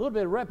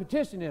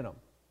repetition in them.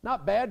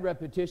 Not bad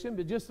repetition,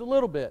 but just a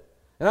little bit.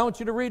 And I want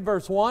you to read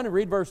verse 1 and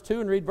read verse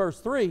 2 and read verse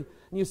 3, and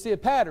you see a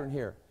pattern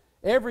here.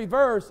 Every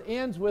verse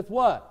ends with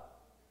what?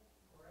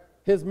 Forever.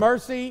 His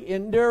mercy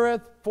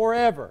endureth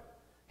forever.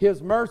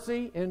 His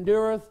mercy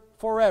endureth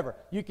forever.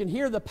 You can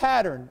hear the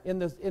pattern in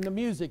the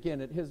music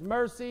in it. His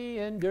mercy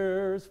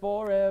endures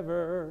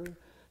forever.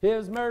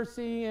 His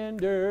mercy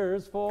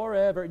endures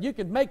forever. You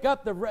can make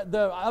up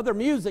the other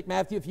music,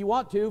 Matthew, if you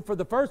want to, for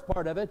the first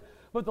part of it.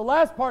 But the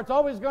last part's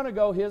always going to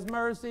go, His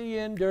mercy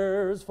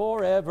endures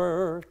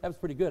forever. That was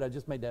pretty good. I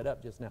just made that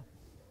up just now.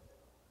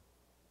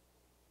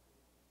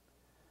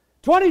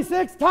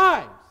 26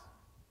 times.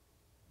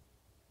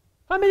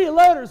 How many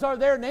letters are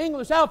there in the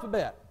English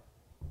alphabet?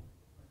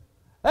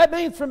 That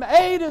means from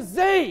A to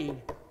Z.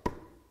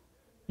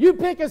 You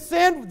pick a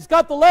sin that's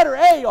got the letter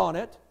A on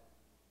it,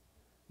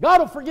 God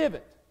will forgive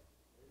it.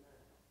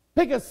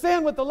 Pick a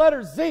sin with the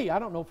letter Z. I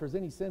don't know if there's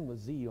any sin with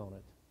Z on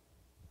it.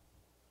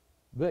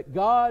 But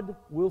God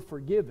will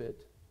forgive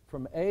it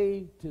from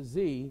A to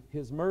Z.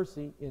 His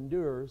mercy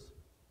endures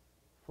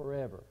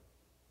forever.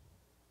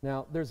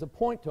 Now, there's a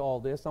point to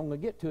all this. I'm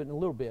going to get to it in a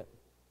little bit.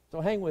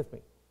 So hang with me.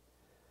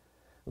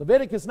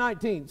 Leviticus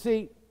 19.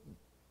 See,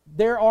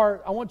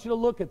 I want you to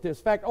look at this.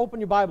 In fact, open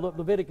your Bible up,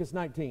 Leviticus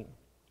 19.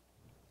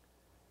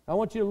 I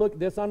want you to look at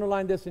this,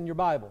 underline this in your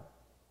Bible.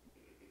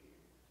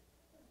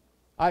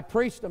 I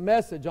preached a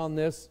message on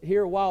this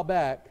here a while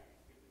back,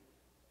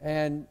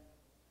 and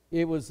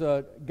it was,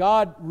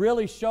 God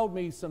really showed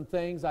me some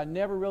things I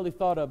never really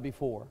thought of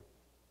before.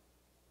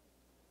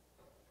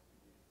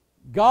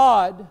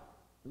 God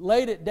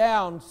laid it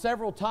down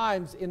several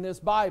times in this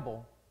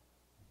Bible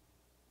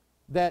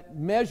that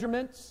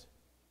measurements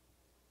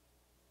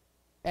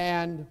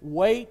and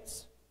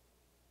weights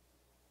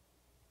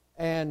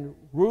and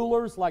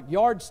rulers like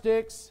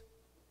yardsticks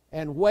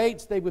and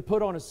weights they would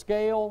put on a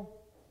scale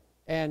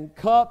and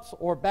cups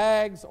or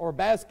bags or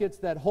baskets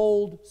that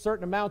hold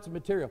certain amounts of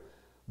material.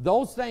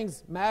 Those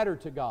things matter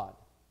to God.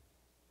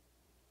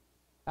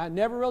 I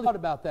never really thought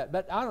about that,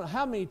 but I don't know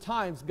how many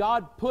times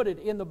God put it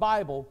in the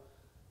Bible.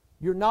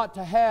 You're not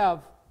to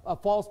have a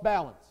false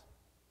balance.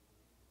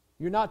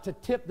 You're not to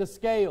tip the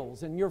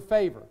scales in your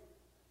favor.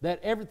 That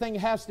everything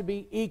has to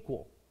be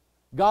equal.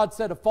 God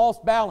said a false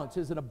balance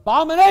is an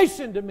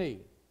abomination to me.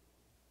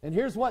 And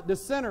here's what the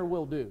sinner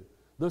will do.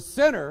 The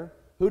sinner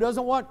who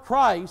doesn't want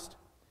Christ,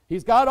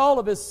 he's got all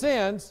of his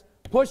sins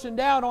pushing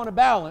down on a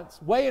balance,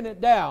 weighing it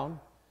down.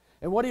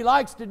 And what he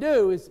likes to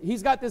do is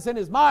he's got this in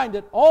his mind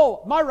that,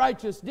 oh, my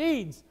righteous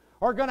deeds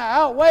are going to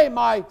outweigh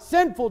my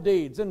sinful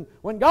deeds. And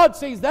when God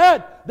sees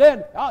that,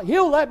 then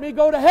He'll let me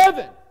go to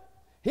heaven.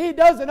 He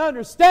doesn't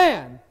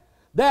understand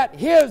that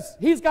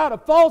he's got a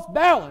false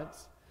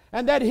balance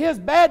and that his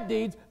bad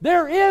deeds,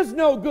 there is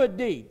no good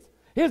deeds.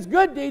 His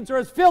good deeds are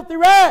as filthy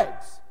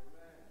rags.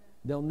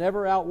 They'll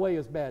never outweigh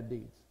his bad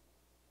deeds.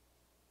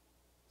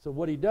 So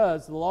what he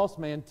does, the lost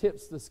man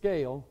tips the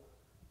scale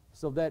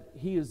so that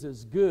he is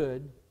as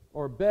good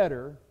or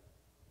better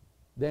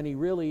than he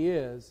really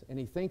is, and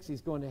he thinks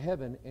he's going to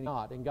heaven and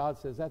not. And God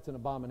says that's an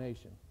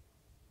abomination.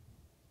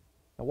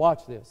 Now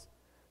watch this.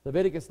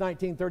 Leviticus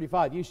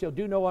 19:35. You shall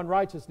do no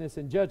unrighteousness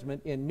in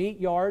judgment in meat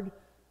yard,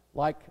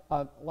 like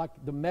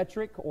the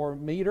metric or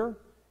meter,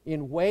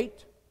 in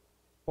weight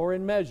or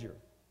in measure.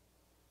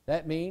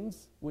 That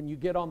means when you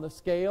get on the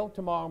scale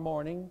tomorrow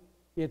morning,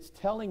 it's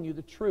telling you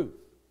the truth,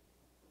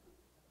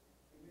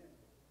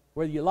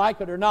 whether you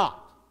like it or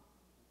not.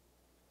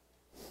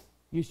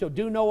 You shall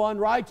do no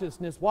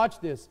unrighteousness,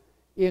 watch this,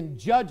 in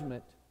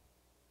judgment.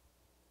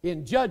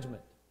 In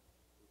judgment.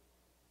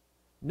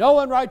 No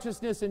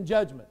unrighteousness in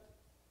judgment.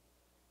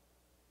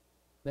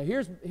 Now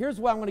here's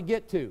what I'm going to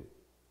get to.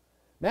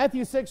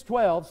 Matthew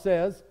 6:12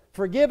 says,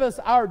 forgive us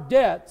our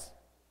debts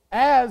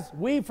as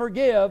we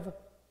forgive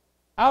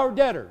our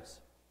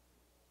debtors.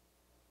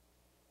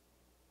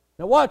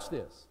 Now watch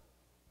this.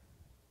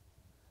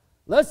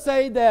 Let's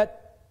say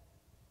that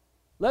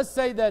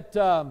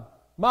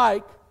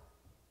Mike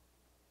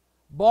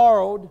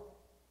borrowed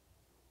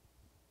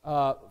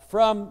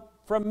from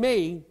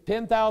me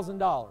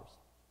 $10,000.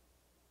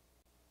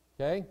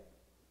 Okay?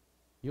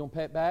 You gonna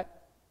pay it back?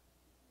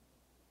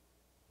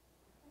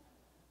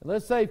 And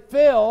let's say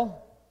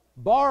Phil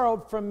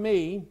borrowed from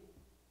me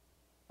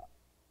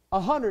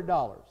 $100.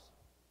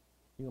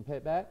 You gonna pay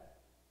it back?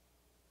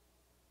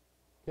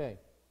 Okay.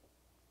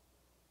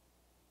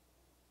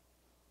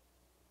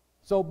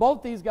 So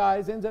both these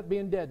guys ends up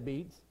being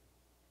deadbeats.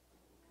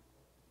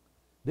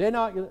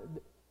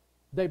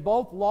 They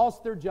both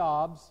lost their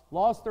jobs,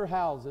 lost their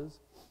houses,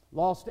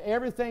 lost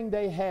everything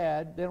they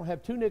had. They don't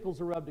have two nickels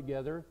to rub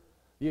together.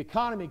 The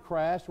economy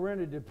crashed. We're in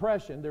a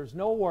depression. There's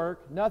no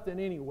work, nothing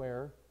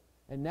anywhere.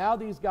 And now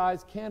these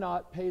guys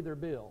cannot pay their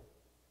bill.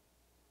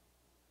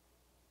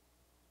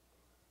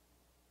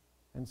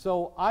 And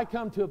so I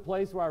come to a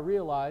place where I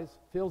realize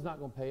Phil's not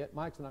going to pay it,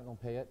 Mike's not going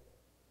to pay it.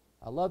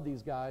 I love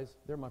these guys.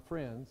 They're my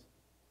friends.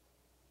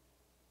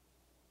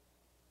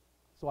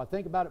 So I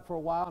think about it for a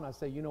while and I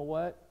say, you know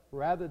what?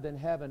 Rather than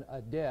having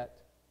a debt,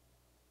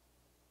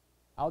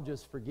 I'll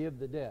just forgive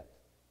the debt.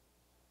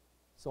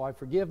 So I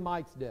forgive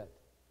Mike's debt,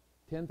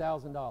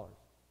 $10,000.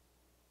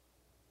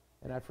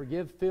 And I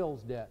forgive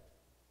Phil's debt,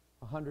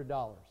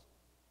 $100.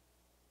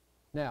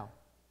 Now,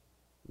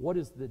 what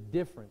is the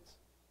difference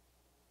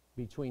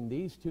between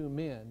these two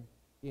men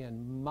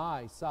in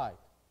my sight?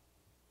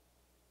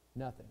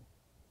 Nothing.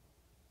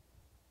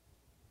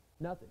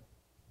 Nothing.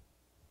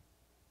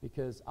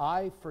 Because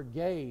I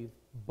forgave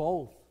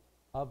both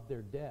of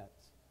their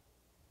debts.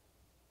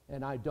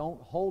 And I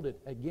don't hold it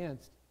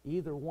against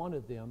either one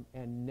of them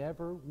and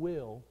never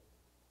will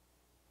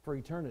for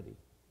eternity.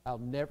 I'll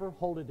never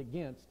hold it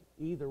against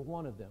either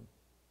one of them.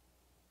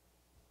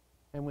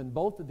 And when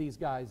both of these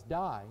guys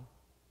die,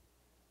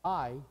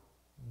 I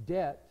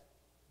debt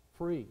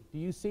free. Do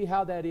you see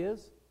how that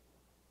is?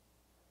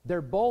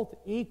 They're both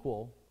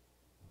equal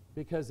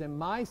because in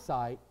my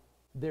sight,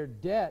 their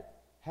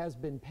debt has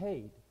been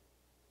paid.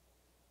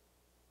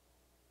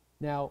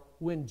 Now,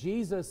 when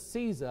Jesus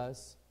sees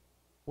us,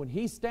 when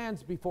He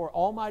stands before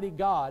Almighty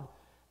God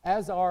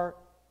as our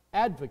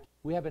advocate,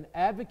 we have an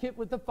advocate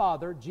with the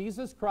Father,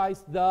 Jesus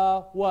Christ,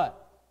 the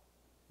what?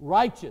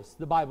 Righteous,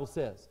 the Bible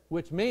says,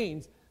 which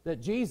means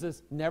that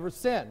Jesus never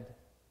sinned.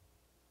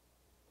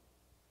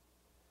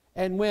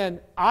 And when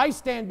I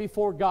stand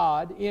before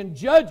God in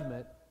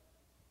judgment,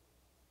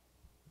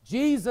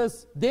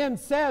 Jesus then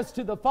says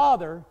to the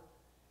Father,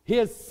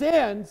 His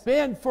sins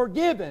been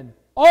forgiven,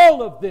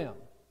 all of them.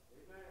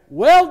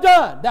 Well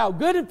done, thou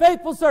good and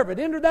faithful servant.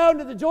 Enter thou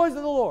into the joys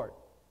of the Lord.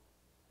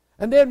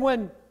 And then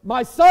when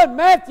my son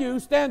Matthew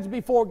stands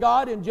before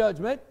God in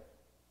judgment,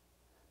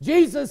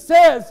 Jesus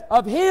says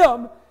of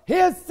him,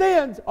 His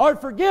sins are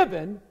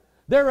forgiven.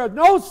 There are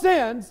no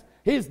sins.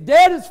 His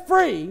debt is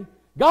free.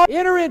 God,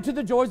 enter into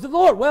the joys of the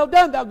Lord. Well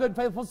done, thou good and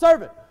faithful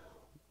servant.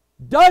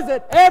 Does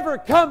it ever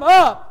come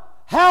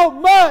up how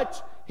much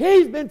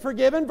he's been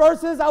forgiven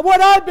versus what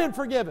I've been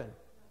forgiven?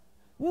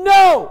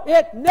 No,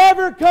 it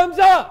never comes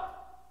up.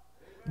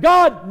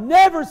 God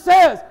never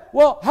says,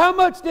 well, how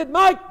much did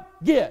Mike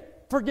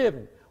get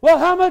forgiven? Well,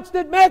 how much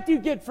did Matthew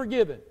get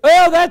forgiven?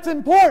 Well, that's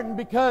important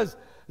because,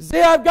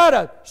 see, I've got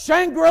a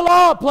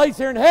Shangri-La place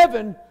here in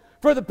heaven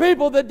for the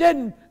people that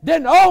didn't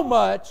owe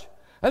much.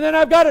 And then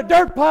I've got a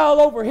dirt pile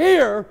over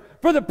here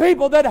for the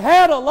people that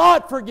had a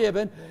lot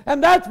forgiven.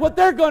 And that's what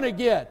they're going to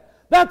get.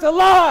 That's a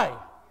lie.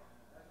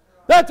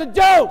 That's a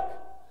joke.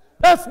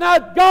 That's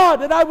not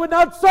God, and I would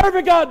not serve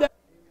a God that...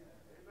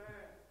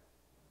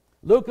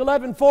 Luke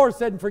 11:4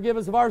 said, and forgive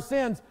us of our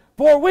sins,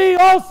 for we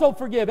also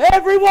forgive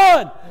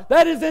everyone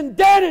that is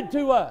indebted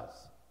to us.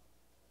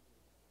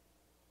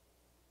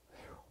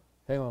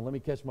 Hang on, let me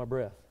catch my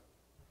breath.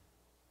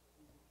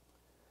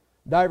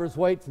 Divers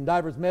weights and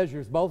divers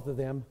measures, both of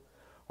them,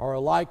 are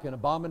alike an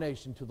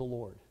abomination to the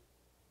Lord.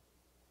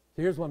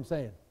 So here's what I'm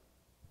saying.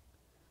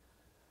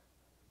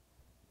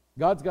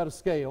 God's got a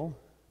scale,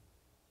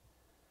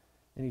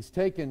 and He's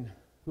taken,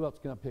 who else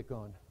can I pick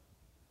on?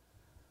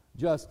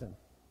 Justin,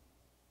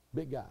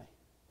 big guy.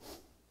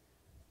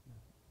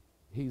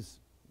 He's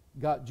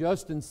got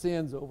Justin's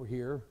sins over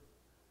here.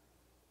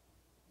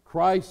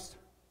 Christ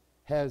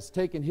has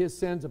taken His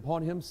sins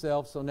upon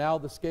Himself, so now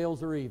the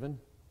scales are even.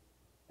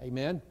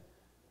 Amen?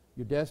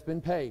 Your debt's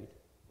been paid.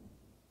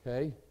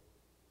 Okay?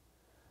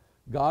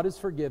 God has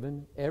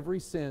forgiven every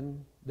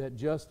sin that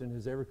Justin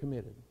has ever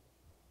committed.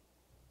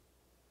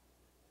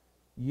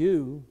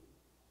 You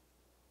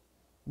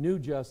knew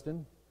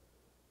Justin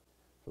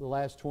for the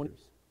last 20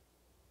 years.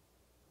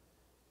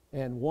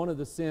 And one of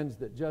the sins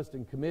that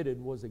Justin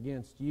committed was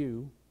against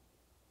you.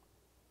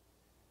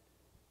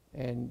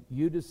 And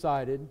you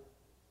decided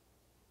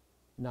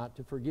not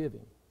to forgive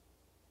him.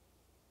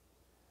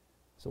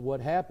 So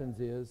what happens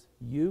is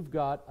you've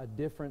got a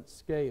different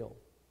scale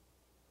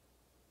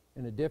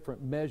and a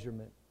different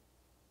measurement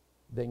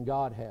than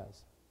God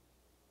has.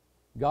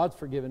 God's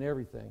forgiven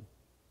everything.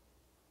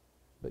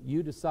 But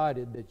you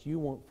decided that you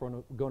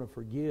weren't going to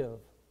forgive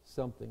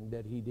something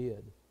that He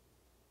did.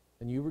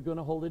 And you were going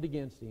to hold it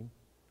against Him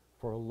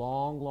for a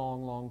long,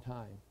 long, long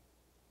time.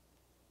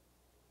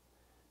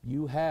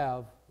 You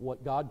have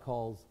what God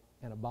calls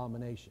an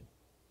abomination.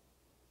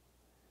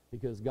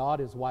 Because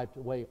God has wiped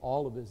away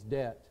all of His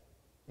debt,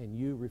 and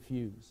you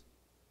refuse.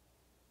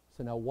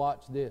 So now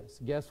watch this.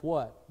 Guess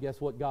what?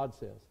 Guess what God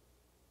says?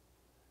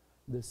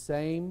 The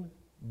same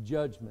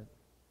judgment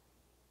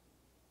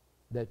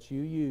that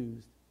you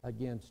used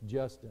against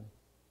Justin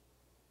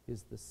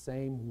is the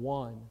same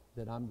one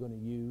that I'm going to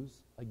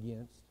use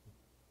against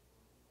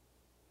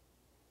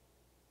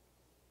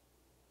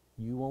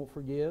you. You won't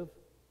forgive,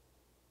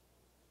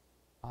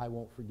 I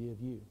won't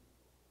forgive you.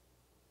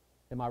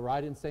 Am I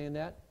right in saying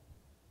that?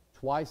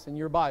 Twice in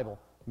your Bible.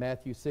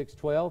 Matthew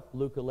 6:12,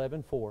 Luke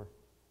 11:4.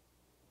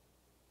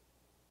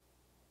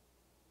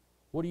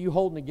 What are you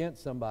holding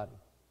against somebody?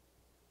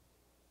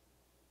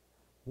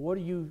 What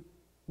are you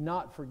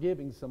not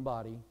forgiving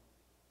somebody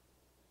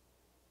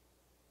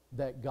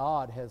that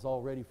God has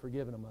already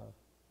forgiven them of?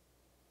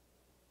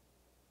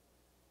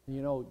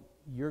 You know,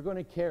 you're going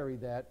to carry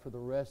that for the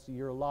rest of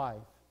your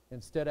life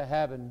instead of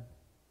having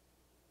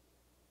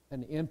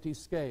an empty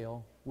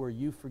scale where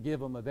you forgive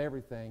them of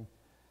everything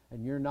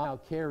and you're now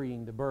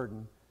carrying the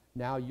burden.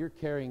 Now you're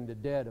carrying the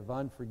debt of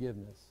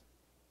unforgiveness.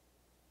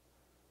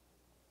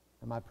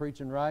 Am I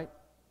preaching right?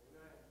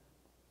 Amen.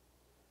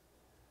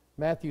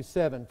 Matthew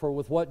 7, for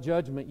with what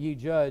judgment ye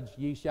judge,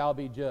 ye shall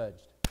be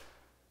judged.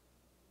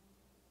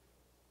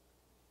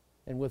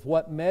 And with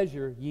what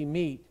measure ye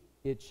meet,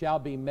 it shall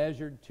be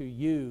measured to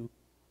you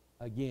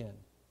again.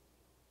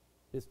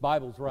 This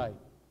Bible's right.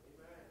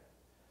 Amen.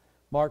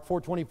 Mark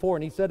 4:24,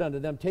 and He said unto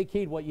them, take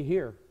heed what ye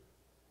hear.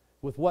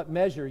 With what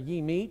measure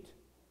ye meet,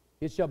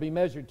 it shall be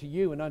measured to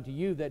you, and unto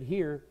you that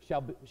hear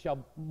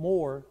shall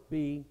more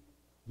be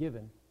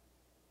given.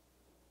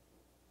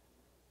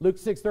 Luke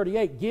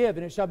 6:38, give,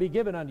 and it shall be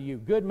given unto you.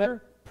 Good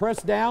measure,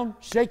 pressed down,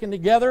 shaken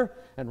together,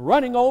 and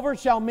running over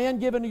shall men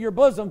give into your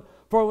bosom.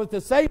 For with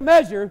the same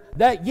measure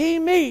that ye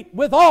meet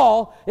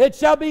withal, it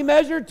shall be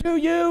measured to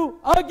you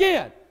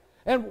again.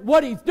 And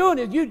what He's doing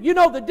is, you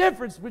know the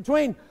difference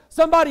between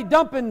somebody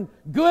dumping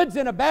goods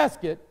in a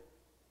basket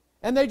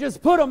and they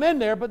just put them in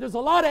there, but there's a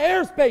lot of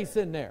airspace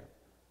in there.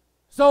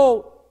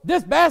 So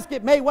this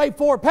basket may weigh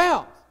 4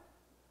 pounds.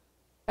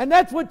 And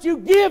that's what you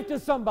give to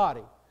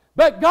somebody.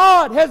 But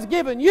God has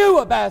given you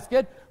a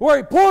basket where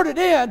He poured it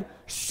in,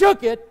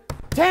 shook it,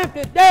 tamped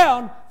it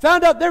down,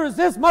 found out there was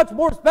this much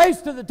more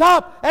space to the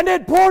top, and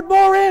then poured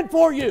more in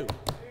for you. Amen.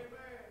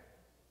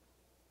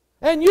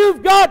 And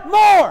you've got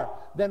more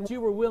than what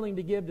you were willing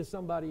to give to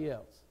somebody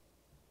else.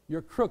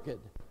 You're crooked.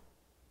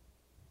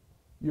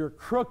 You're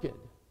crooked.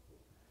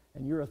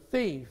 And you're a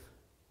thief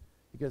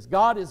because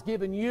God has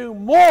given you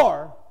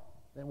more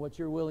than what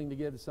you're willing to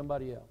give to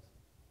somebody else.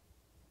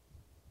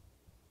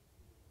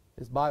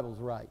 This Bible's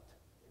right.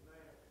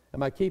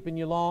 Am I keeping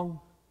you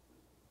long?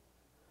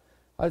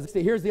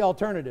 Here's the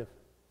alternative.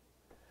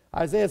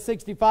 Isaiah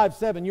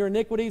 65:7. Your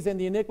iniquities and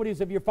the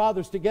iniquities of your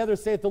fathers together,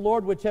 saith the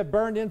Lord, which have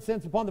burned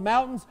incense upon the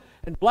mountains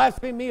and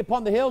blasphemed me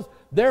upon the hills.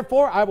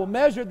 Therefore I will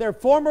measure their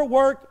former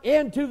work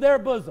into their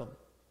bosom.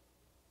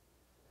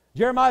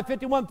 Jeremiah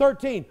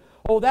 51:13.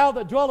 O thou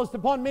that dwellest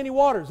upon many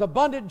waters,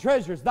 abundant in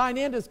treasures, thine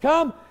end is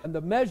come, and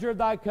the measure of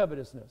thy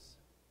covetousness.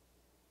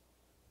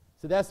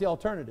 So that's the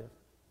alternative.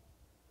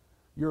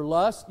 Your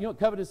lust, you know what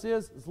covetous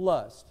is? It's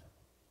lust.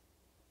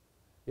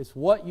 It's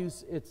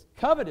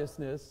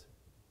covetousness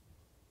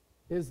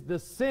is the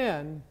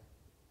sin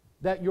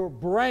that your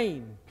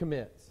brain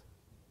commits,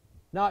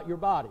 not your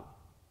body.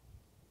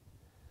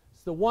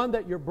 It's the one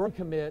that your brain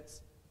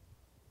commits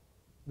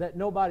that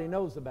nobody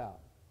knows about.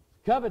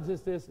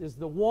 Covetousness is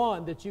the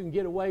one that you can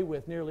get away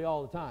with nearly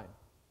all the time.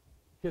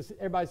 Because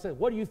everybody says,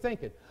 what are you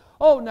thinking?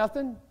 Oh,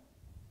 nothing.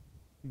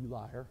 You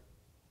liar.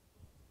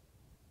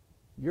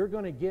 You're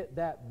going to get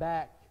that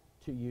back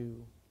to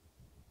you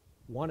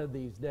one of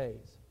these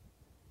days.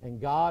 And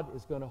God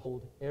is going to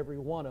hold every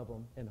one of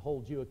them and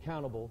hold you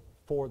accountable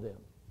for them.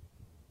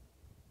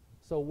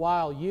 So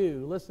while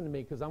you, listen to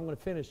me because I'm going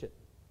to finish it.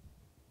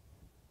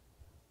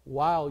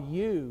 While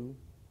you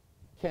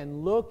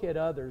can look at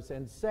others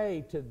and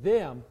say to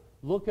them,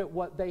 look at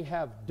what they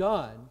have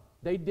done.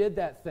 They did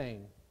that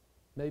thing.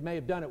 They may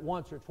have done it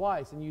once or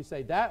twice, and you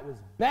say, that was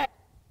bad.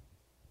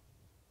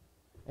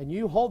 And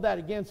you hold that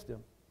against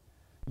them.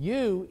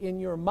 You, in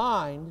your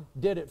mind,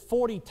 did it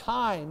 40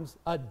 times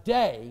a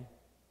day.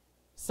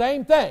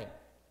 Same thing.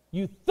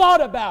 You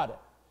thought about it.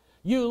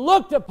 You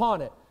looked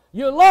upon it.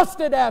 You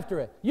lusted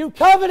after it. You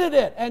coveted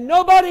it, and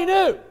nobody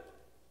knew.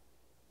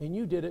 And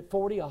you did it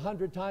 40,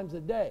 100 times a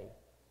day,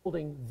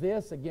 holding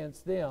this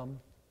against them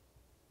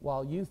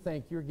while you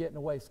think you're getting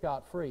away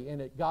scot-free.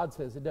 And God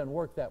says it doesn't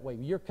work that way.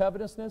 Your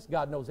covetousness,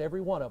 God knows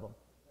every one of them.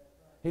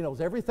 He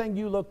knows everything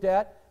you looked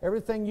at,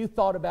 everything you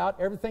thought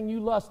about, everything you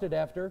lusted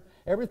after,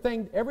 every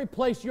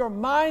place your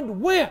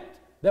mind went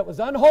that was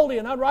unholy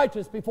and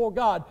unrighteous before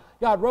God.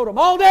 God wrote them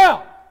all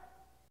down.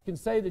 You can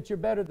say that you're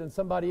better than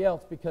somebody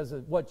else because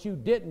of what you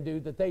didn't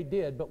do that they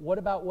did, but what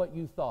about what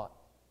you thought?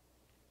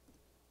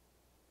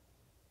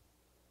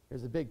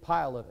 There's a big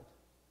pile of it.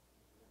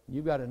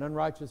 You've got an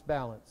unrighteous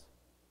balance.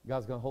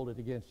 God's going to hold it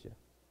against you.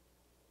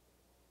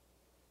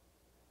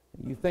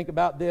 You think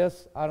about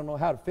this. I don't know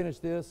how to finish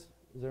this.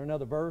 Is there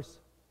another verse?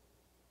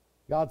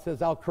 God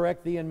says, I'll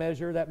correct thee in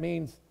measure. That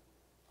means,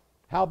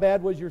 how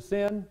bad was your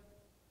sin?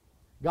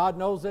 God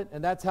knows it,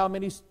 and that's how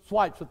many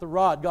swipes with the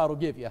rod God will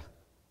give you.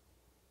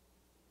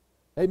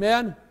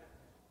 Amen?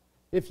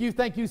 If you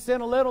think you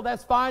sin a little,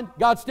 that's fine.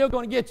 God's still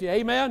going to get you.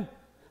 Amen?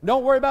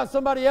 Don't worry about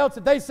somebody else.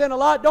 If they sin a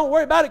lot, don't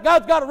worry about it.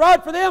 God's got a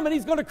rod for them, and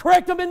He's going to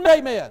correct them in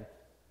amen.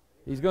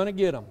 He's going to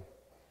get them.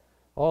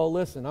 Oh,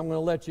 listen, I'm going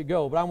to let you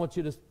go, but I want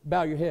you to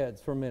bow your heads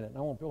for a minute.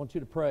 I want you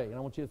to pray, and I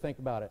want you to think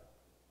about it.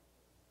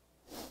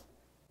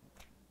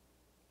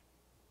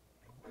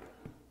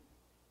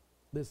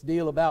 This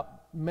deal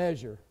about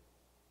measure.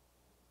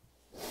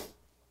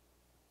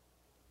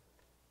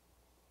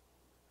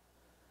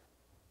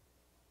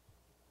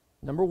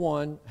 Number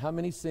one, how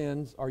many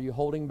sins are you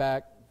holding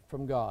back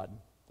from God?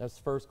 That's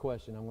the first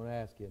question I'm going to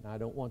ask you, and I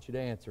don't want you to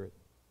answer it.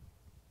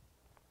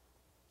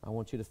 I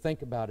want you to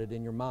think about it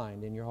in your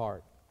mind, in your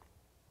heart.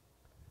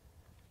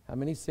 How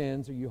many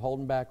sins are you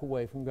holding back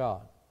away from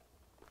God?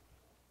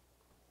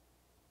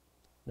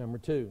 Number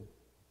two,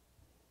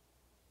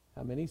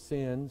 how many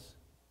sins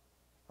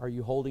are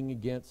you holding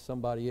against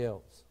somebody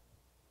else?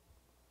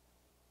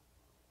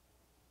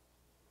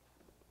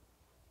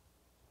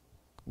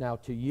 Now,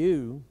 to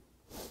you,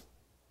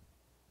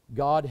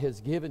 God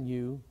has given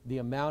you the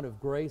amount of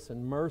grace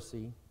and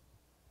mercy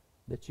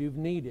that you've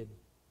needed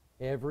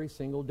every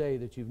single day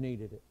that you've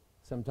needed it.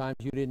 Sometimes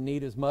you didn't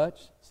need as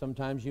much.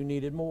 Sometimes you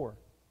needed more.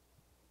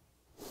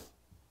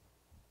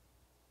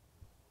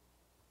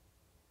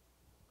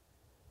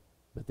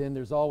 But then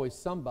there's always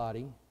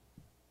somebody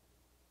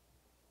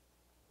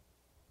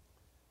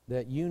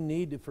that you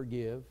need to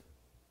forgive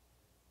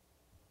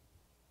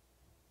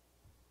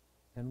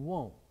and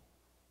won't.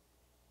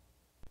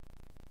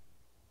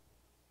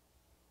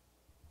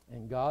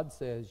 And God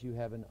says you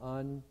have an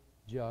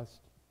unjust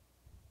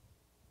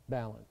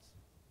balance.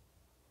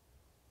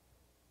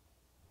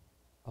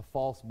 A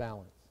false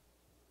balance.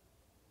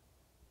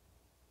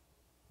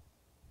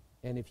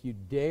 And if you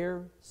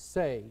dare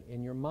say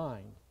in your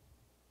mind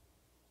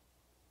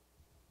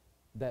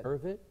that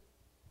deserve it,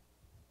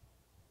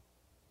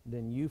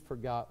 then you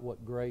forgot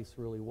what grace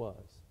really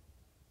was.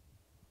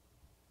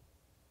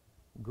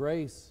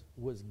 Grace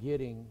was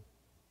getting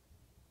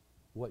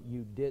what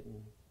you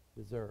didn't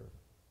deserve.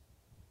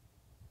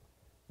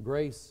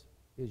 Grace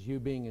is you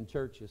being in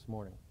church this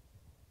morning.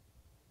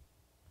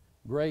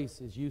 Grace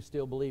is you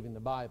still believing the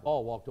Bible.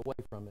 Paul walked away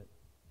from it,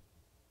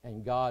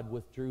 and God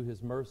withdrew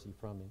His mercy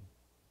from him.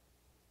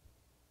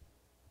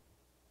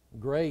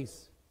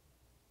 Grace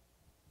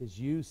is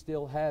you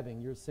still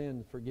having your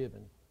sins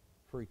forgiven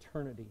for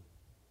eternity,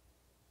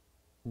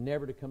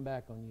 never to come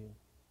back on you.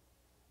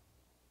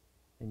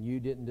 And you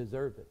didn't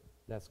deserve it.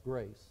 That's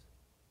grace.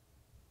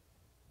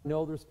 I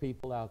know there's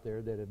people out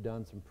there that have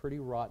done some pretty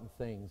rotten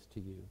things to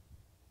you.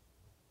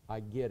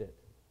 I get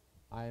it.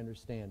 I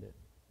understand it.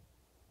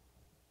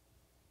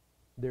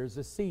 There's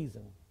a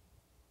season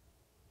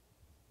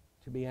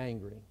to be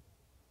angry.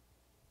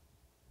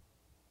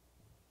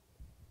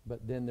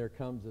 But then there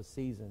comes a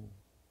season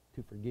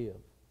to forgive.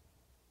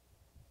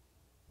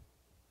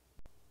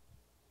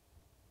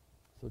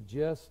 So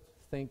just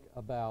think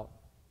about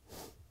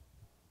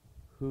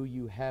who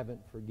you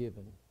haven't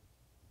forgiven.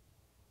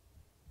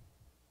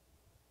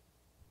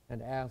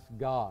 And ask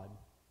God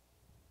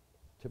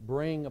to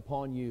bring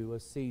upon you a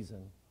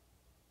season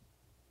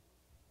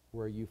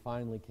where you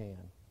finally can.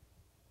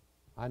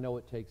 I know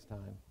it takes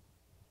time.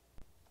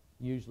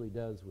 Usually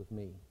does with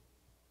me.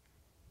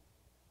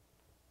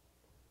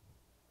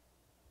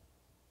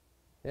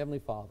 Heavenly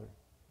Father,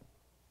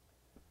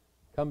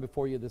 come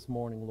before you this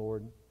morning,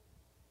 Lord,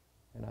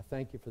 and I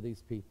thank you for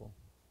these people.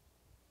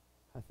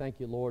 I thank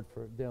you, Lord,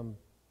 for them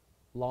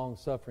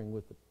long-suffering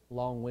with the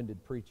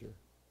long-winded preacher.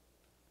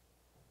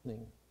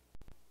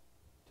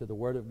 To the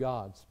Word of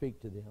God,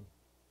 speak to them.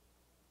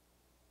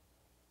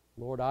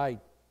 Lord, I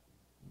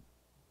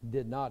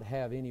did not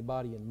have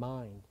anybody in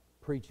mind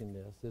preaching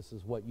this. This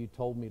is what you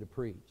told me to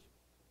preach.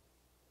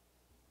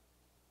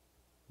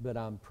 But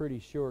I'm pretty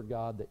sure,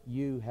 God, that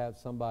you have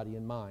somebody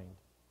in mind,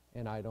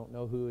 and I don't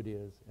know who it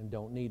is and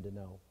don't need to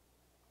know.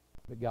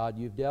 But God,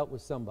 you've dealt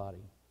with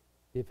somebody.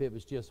 If it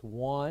was just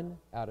 1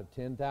 out of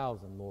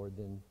 10,000, Lord,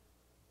 then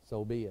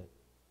so be it.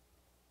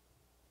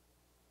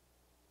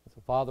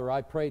 So, Father,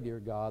 I pray,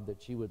 dear God,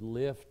 that you would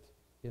lift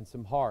in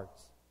some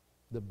hearts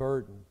the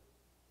burden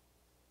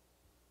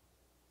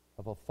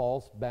of a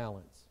false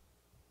balance,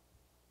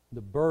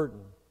 the burden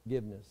of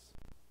forgiveness,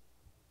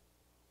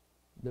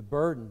 the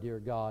burden, dear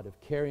God, of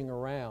carrying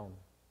around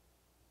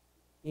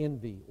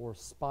envy or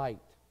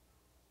spite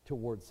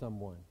toward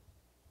someone,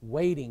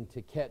 waiting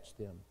to catch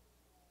them,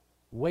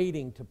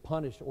 waiting to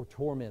punish or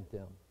torment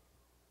them.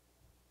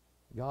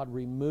 God,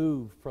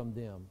 remove from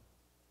them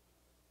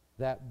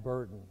that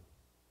burden.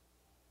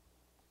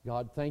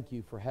 God, thank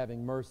you for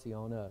having mercy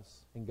on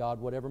us. And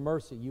God, whatever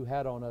mercy you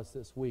had on us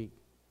this week,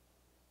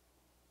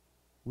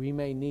 we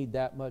may need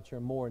that much or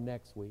more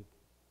next week.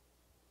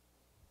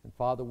 And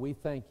Father, we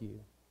thank you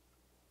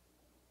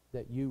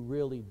that you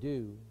really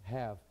do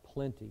have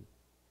plenty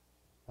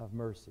of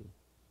mercy.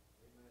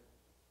 Amen.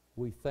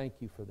 We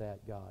thank you for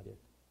that, God.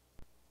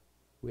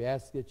 We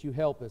ask that you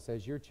help us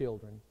as your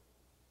children,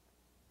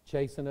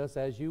 chasten us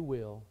as you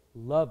will,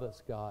 love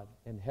us, God,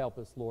 and help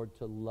us, Lord,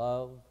 to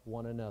love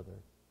one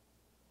another.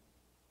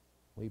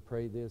 We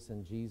pray this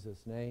in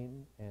Jesus'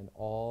 name, and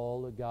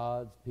all of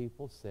God's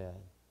people said,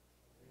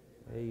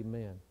 Amen.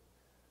 Amen.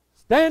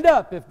 Stand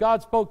up if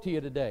God spoke to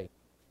you today.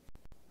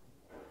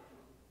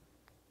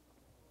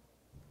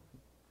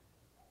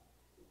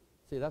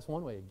 See, that's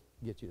one way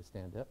to get you to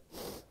stand up.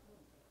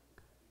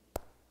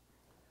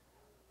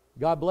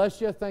 God bless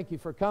you. Thank you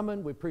for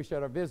coming. We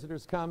appreciate our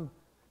visitors come,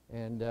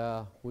 and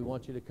we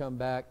want you to come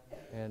back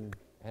and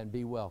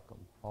be welcome.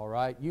 All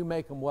right? You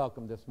make them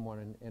welcome this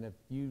morning, and if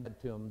you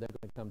said to them, they're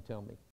going to come tell me.